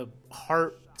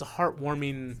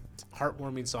heartwarming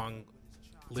song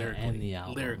lyrically. end the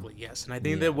album. Lyrically, yes, and I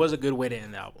think that was a good way to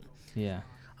end the album. Yeah.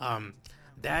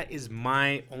 That is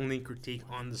my only critique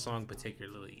on the song,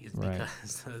 particularly, is Right.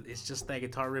 because it's just that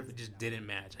guitar riff. It just didn't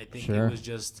match. I think Sure. it was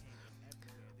just.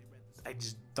 I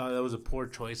just thought that was a poor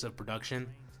choice of production.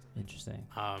 Interesting.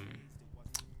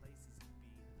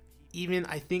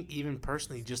 even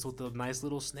personally, just with a nice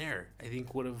little snare, I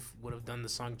think would have done the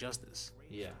song justice.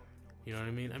 Yeah. You know what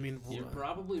I mean? I mean, You're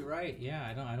probably right.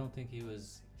 Yeah, I don't think he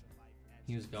was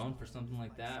going for something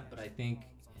like that, but I think,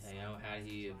 had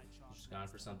he have just gone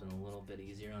for something a little bit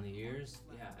easier on the ears,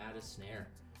 yeah, add a snare.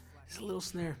 just a little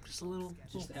snare, just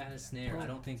Add a snare. I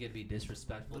don't think it'd be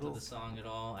disrespectful to the song at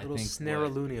all. I little think snare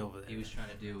what loony over there. he was trying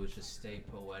to do was just stay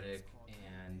poetic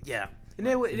and Yeah, and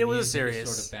it the was a music is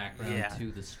serious sort of background yeah.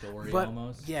 to the story But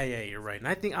almost. yeah, you're right. And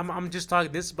I think I'm just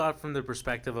talking this about from the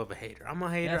perspective of a hater. I'm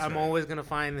a hater. That's I'm right. always gonna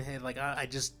find the hate. Like I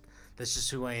just that's just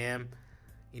who I am.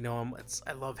 You know,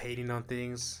 I love hating on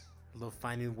things. I love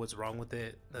finding what's wrong with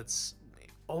it. That's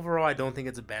overall. I don't think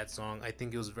it's a bad song. I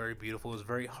think it was very beautiful. It was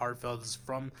very heartfelt.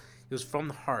 It was from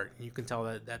the heart. You can tell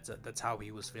that's how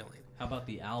he was feeling. How about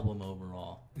the album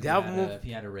overall? The album if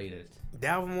you had to rate it, The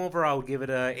album overall, I would give it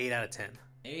a 8 out of 10.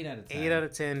 8 out of 10. 8 out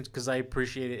of 10 because I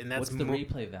appreciate it, and that's What's the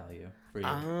replay value for you?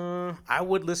 I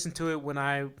would listen to it when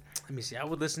I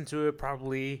would listen to it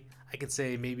probably. I could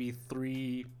say maybe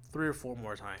three or four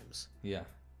more times Yeah,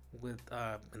 with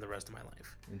in the rest of my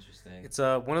life. interesting. It's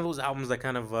one of those albums that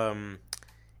kind of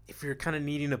if you're kind of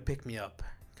needing to pick me up,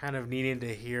 kind of needing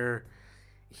to hear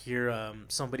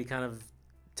somebody kind of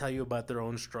tell you about their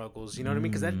own struggles. You know what I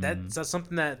mean? Because that's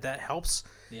something that helps.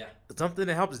 Yeah, It's something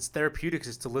that helps. It's therapeutic.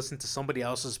 Is to listen to somebody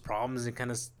else's problems and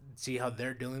kind of see how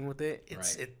they're dealing with it.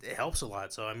 It helps a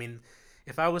lot. So I mean,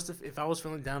 if I was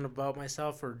feeling down about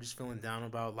myself or just feeling down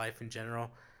about life in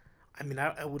general, I mean,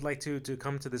 I would like to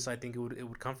come to this. I think it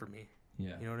would comfort me.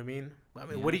 yeah. You know what I mean? I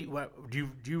mean, Yeah. what do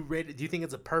you rate it? Do you think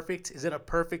it's a perfect? Is it a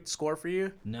perfect score for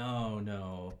you?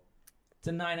 No. It's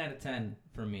a 9 out of 10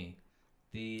 for me.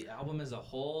 The album as a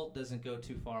whole doesn't go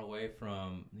too far away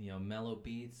from, mellow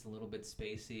beats, a little bit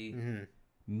spacey. Mm-hmm.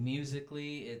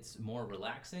 Musically, it's more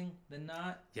relaxing than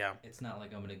not. Yeah. It's not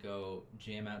like I'm going to go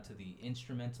jam out to the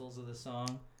instrumentals of the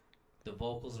song. The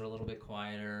vocals are a little bit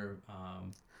quieter.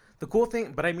 The cool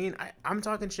thing, but I mean, I'm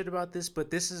talking shit about this, but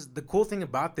this is the cool thing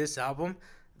about this album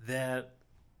that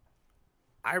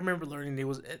I remember learning.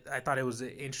 I thought it was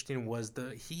interesting was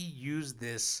he used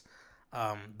this.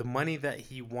 The money that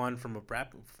he won from a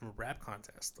rap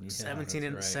contest, Yeah,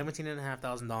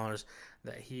 $17,500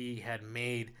 that he had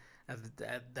made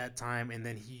at that time, and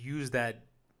then he used that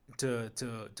to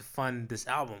fund this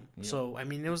album. Yep. So I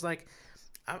mean, it was like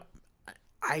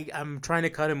I'm trying to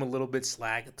cut him a little bit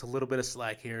of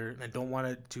slack here, and I don't want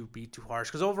it to be too harsh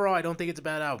because overall I don't think it's a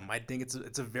bad album. I think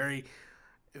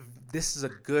this is a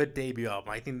good debut album.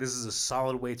 I think this is a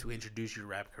solid way to introduce your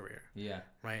rap career. Yeah.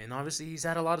 Right, and obviously he's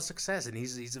had a lot of success, and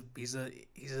he's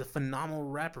a phenomenal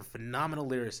rapper, phenomenal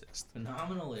lyricist.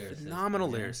 Phenomenal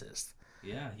lyricist.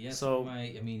 Yeah, he has So-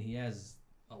 he has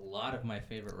a lot of my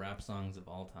favorite rap songs of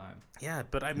all time. Yeah,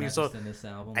 but I mean, Not so just in this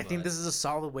album, I think but- this is a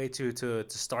solid way to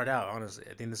start out. Honestly,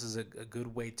 I think this is a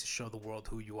good way to show the world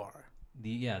who you are.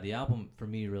 The album for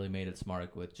me really made its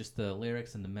mark with just the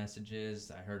lyrics and the messages.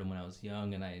 I heard them when I was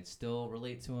young, and I still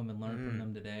relate to them and learn from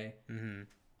them today. Mm-hmm.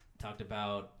 Talked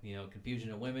about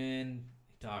confusion of women.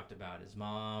 He talked about his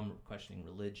mom questioning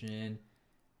religion.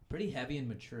 Pretty heavy and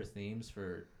mature themes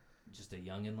for just a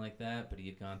youngin' like that, but he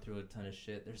had gone through a ton of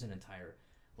shit. There's an entire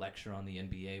lecture on the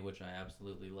NBA, which I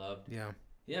absolutely loved. Yeah.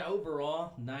 Yeah,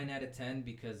 overall, 9 out of 10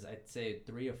 because I'd say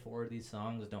 3 or 4 of these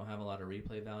songs don't have a lot of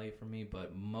replay value for me,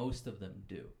 but most of them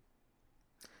do.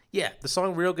 Yeah, the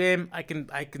song "Real Game," I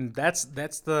can. That's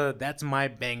my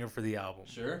banger for the album.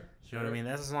 Sure. You know what I mean?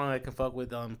 That's a song I can fuck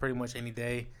with pretty much any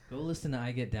day. Go listen to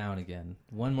 "I Get Down" again,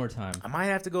 one more time. I might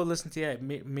have to go listen to it.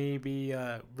 Maybe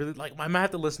really like I might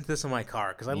have to listen to this in my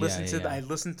car because I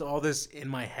listened to all this in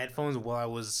my headphones while I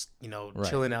was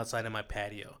chilling outside in my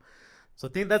patio. So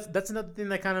I think that's another thing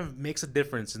that kind of makes a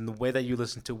difference in the way that you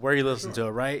listen to where you listen to it,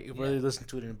 right? Whether you listen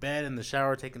to it in bed, in the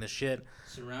shower, taking a shit.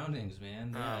 Surroundings,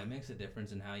 man. Yeah, it makes a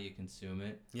difference in how you consume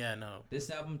it. Yeah, no.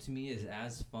 This album to me is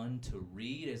as fun to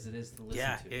read as it is to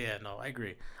listen to. Yeah, no, I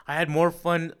agree. I had more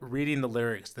fun reading the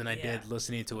lyrics than I did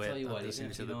listening to I'll it. tell you what, listening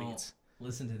even if to you the don't beats.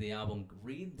 listen to the album,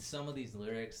 read some of these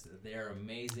lyrics. They're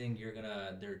amazing.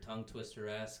 They're tongue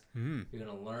twister-esque. Mm-hmm. You're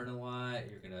gonna learn a lot.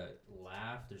 You're gonna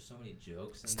laugh. There's so many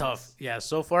jokes. It's tough. Yeah,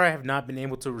 so far I have not been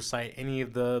able to recite any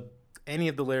of the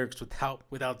lyrics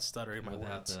without stuttering my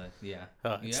words.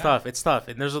 It's tough,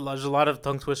 and there's a lot of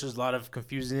tongue twisters, a lot of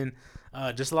confusing,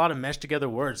 just a lot of meshed together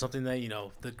words. Something that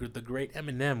the great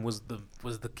Eminem was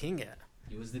the king at.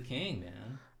 He was the king,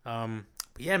 man.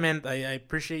 But yeah, man, I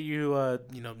appreciate you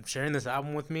sharing this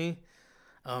album with me.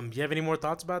 Do you have any more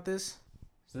thoughts about this?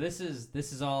 So this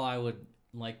is all I would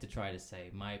like to try to say.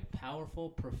 My powerful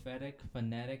prophetic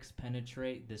phonetics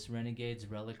penetrate this renegade's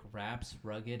relic raps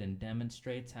rugged and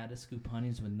demonstrates how to scoop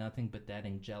honeys with nothing but that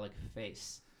angelic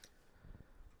face.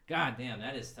 God damn,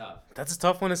 that is tough. That's a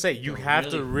tough one to say. You So have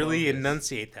really to really focus.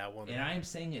 enunciate that one. And I'm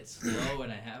saying it slow,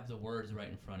 and I have the words right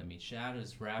in front of me. Shad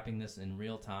is rapping this in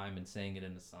real time and saying it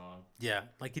in the song. Yeah,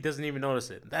 like he doesn't even notice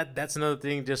it. That's another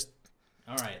thing. Just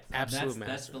All right, Absolute that's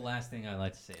master. the last thing I'd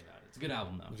like to say about it. It's a good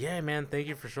album, though. yeah, man. Thank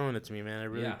you for showing it to me, man. I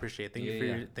really Yeah. appreciate it.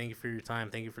 Thank you for your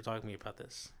time. Thank you for talking to me about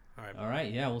this. All right. All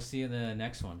right, yeah, we'll see you in the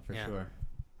next one for Yeah. sure.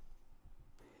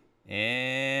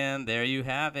 And there you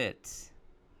have it.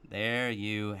 There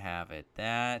you have it.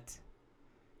 That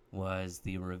was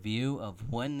the review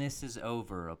of When This Is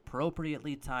Over,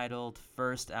 appropriately titled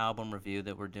first album review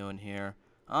that we're doing here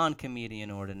on Comedian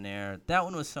Ordinaire. That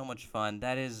one was so much fun.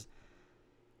 That is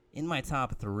in my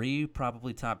top 3,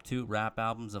 probably top 2 rap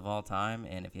albums of all time.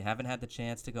 And if you haven't had the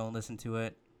chance to go and listen to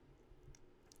it,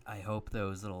 I hope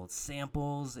those little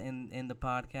samples in the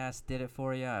podcast did it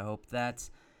for you. I hope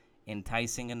that's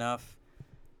enticing enough.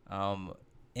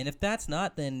 And if that's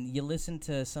not, then you listen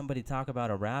to somebody talk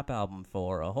about a rap album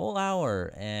for a whole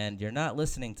hour, and you're not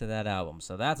listening to that album.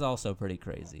 So that's also pretty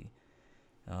crazy.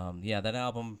 Yeah, that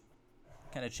album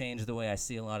kind of changed the way I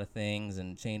see a lot of things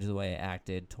and changed the way I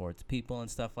acted towards people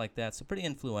and stuff like that. So pretty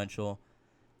influential.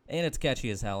 And it's catchy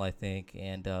as hell, I think,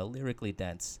 and lyrically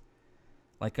dense.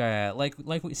 Like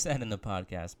we said in the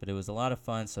podcast, but it was a lot of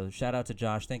fun. So shout out to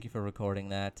Josh. Thank you for recording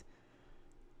that.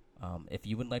 If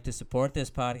you would like to support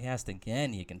this podcast,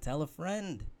 again, you can tell a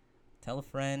friend. Tell a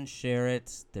friend, share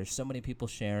it. There's so many people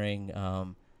sharing.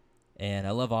 And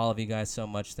I love all of you guys so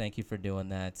much. Thank you for doing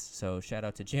that. So shout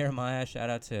out to Jeremiah. Shout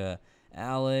out to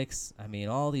Alex. I mean,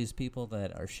 all these people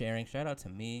that are sharing. Shout out to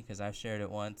me because I've shared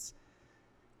it once.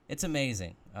 It's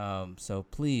amazing. So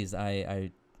please,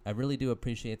 I really do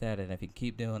appreciate that. And if you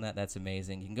keep doing that, that's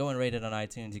amazing. You can go and rate it on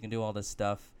iTunes. You can do all this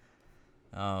stuff.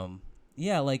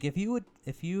 Yeah, like if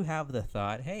you have the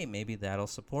thought, hey, maybe that'll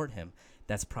support him,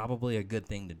 that's probably a good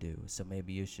thing to do. So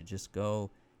maybe you should just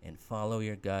go and follow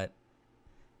your gut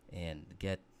and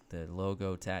get the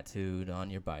logo tattooed on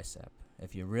your bicep.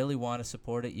 If you really want to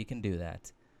support it, you can do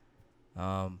that.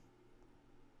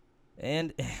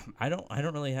 And I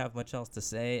don't really have much else to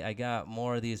say. I got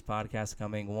more of these podcasts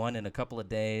coming, one in a couple of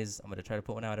days. I'm going to try to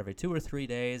put one out every 2 or 3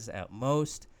 days at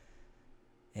most.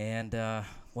 And, wow,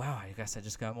 I guess I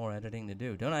just got more editing to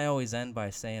do. Don't I always end by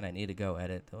saying I need to go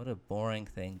edit? What a boring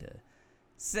thing to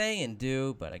say and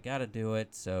do, but I got to do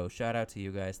it. So shout out to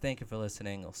you guys. Thank you for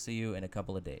listening. I'll see you in a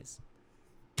couple of days.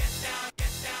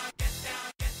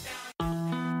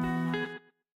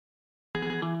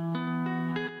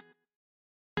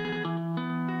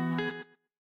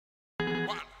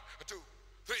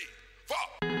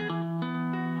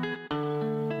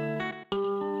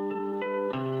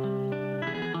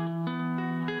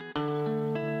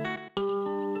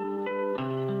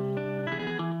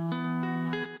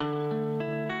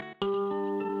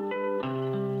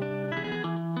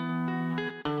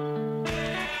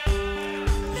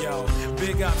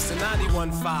 Big ups to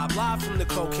 91.5, live from the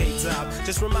cocaine dump.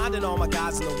 Just reminding all my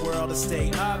guys in the world to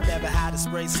stay up. Never had to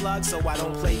spray slugs, so I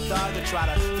don't play thug or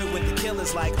try to fit with the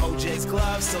killers like OJ's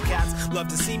gloves. Still cats love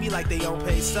to see me like they don't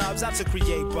pay subs. Out to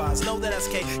create buzz. Know that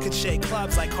SK can shake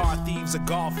clubs like car thieves or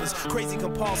golfers. Crazy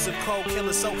compulsive cold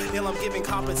killers, so ill I'm giving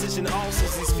competition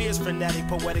ulcers. These fears frenetic,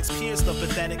 poetics pierce the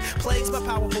pathetic. Plagues my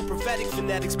powerful prophetic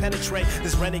phonetics penetrate.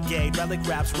 This renegade relic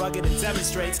raps rugged and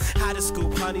demonstrates how to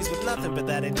scoop honeys with nothing but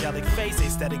that angelic face.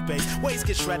 Aesthetic base, ways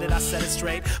get shredded, I set it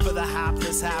straight. For the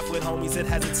hapless half with homies that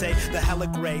hesitate. The hella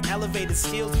great, elevated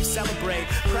skills you celebrate.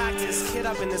 Practice, kid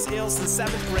up in this ill since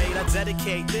 7th grade. I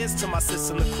dedicate this to my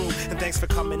system, the crew. And thanks for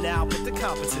coming out, but the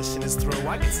competition is through.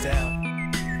 I get down.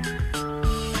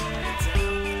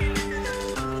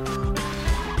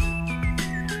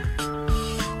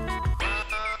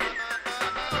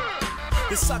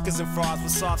 The suckers and frauds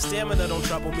with soft stamina don't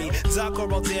trouble me. Duck or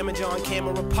roll damage on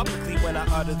camera publicly when I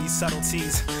utter these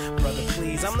subtleties. Brother,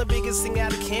 please, I'm the biggest thing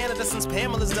out of Canada since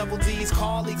Pamela's double D's.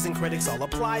 Colleagues and critics all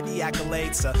apply the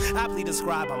accolades to aptly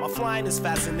describe how my flyness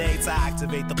fascinates. I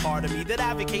activate the part of me that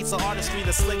advocates the artistry,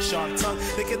 the slick sharp tongue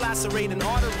that can lacerate an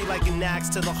artery like an axe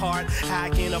to the heart.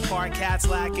 Hacking apart cats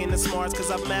lacking the smarts cause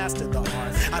I've mastered the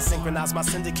art. I synchronize my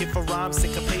syndicate for rhyme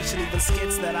syncopation, even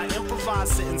skits that I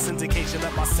improvise, sit in syndication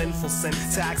of my sinful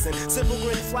syntax. And simple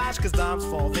grin flash cause dimes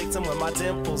fall victim when my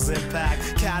dimples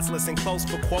impact. Cats listen close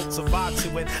for quotes or vibe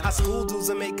to it. I school dudes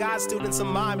and make guys students of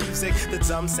my music. The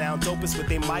dumb sound dopest with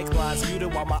their mic lines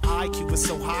muted while my IQ was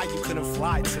so high you couldn't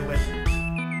fly to it.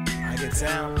 I get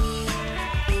down.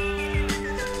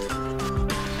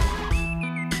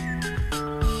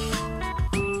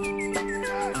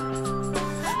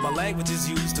 language is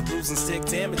used to bruise and stick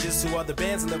damages to other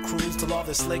bands and their crews. Till all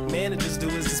the slick managers do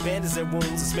is disband their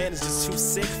wounds. This man is just too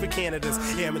sick for Canada's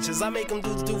amateurs. I make them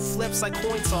do flips like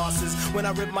coin tosses. When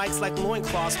I rip mics like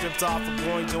loincloths stripped off a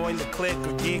groin, join the click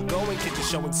or get going. Kids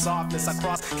just showing softness. I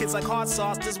cross kids like hard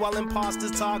sauces while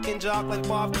imposters talking jock like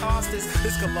Bob Costas.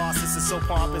 This Colossus is so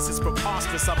pompous, it's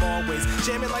preposterous. I'm always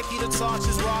jamming like Peter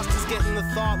Tosh's rosters, getting the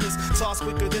thoughtless. Toss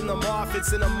quicker than the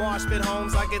Moffats in the marsh pit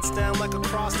homes. I get down like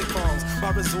acrostic poems.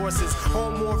 My resources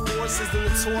hold more forces than the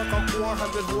torque on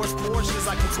 400 horse Porsches.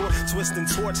 I can twist and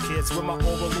torch kids with my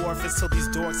oral orifice till these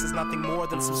dorks is nothing more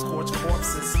than some scorched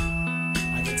corpses.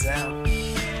 I get down.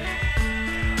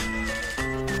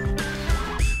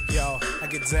 Yo, I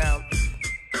get down.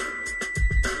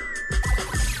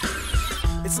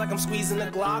 It's like I'm squeezing a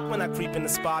Glock when I creep in the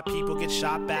spot. People get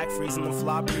shot back, freezing them,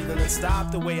 flop, breathing and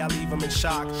stop the way I leave them in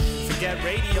shock. Forget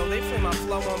radio, they play my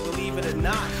flow on believe it or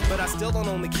not. But I still don't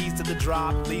own the keys to the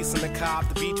drop. Leasing the cop,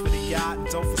 the beach with a yacht, and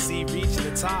don't foresee reaching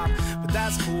the top. But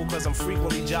that's cool, cause I'm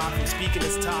frequently jocking, speaking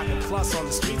is talk, and plus on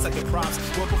the streets I get props.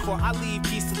 Well, before I leave,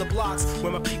 peace to the blocks,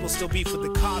 where my people still beef with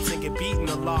the cops and get beaten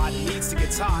a lot. It needs to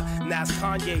get taught, and that's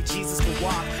Kanye, Jesus can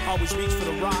walk. Always reach for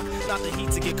the rock, not the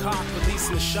heat to get caught.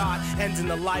 Releasing the shot, ending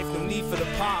the life, no need for the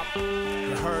pop.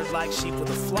 You heard like sheep with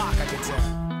a flock. I get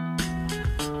down.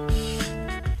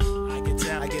 I get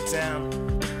down, I get down.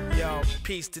 Yo,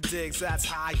 peace to Diggs, that's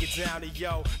how I get down to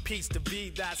yo. Peace to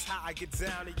B, that's how I get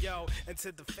down to yo. And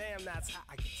to the fam, that's how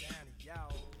I get down to yo.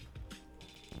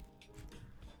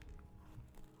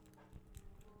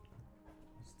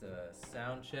 Just a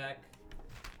sound check.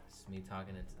 It's me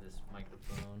talking into this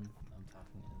microphone. I'm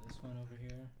talking into this one over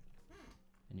here.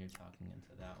 And you're talking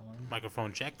into that one.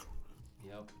 Microphone check.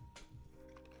 Yep.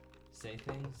 Say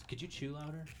things. Could you chew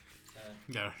louder?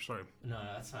 Yeah, sorry. No,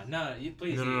 that's fine. No, you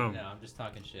please No, eat. no, no. No, I'm just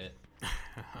talking shit.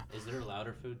 Is there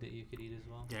louder food that you could eat as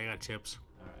well? Yeah, I got chips.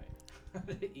 All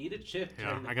right. Eat a chip. Yeah,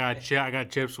 during the I got day. I got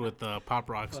chips with Pop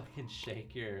Rocks. Fucking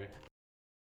shake your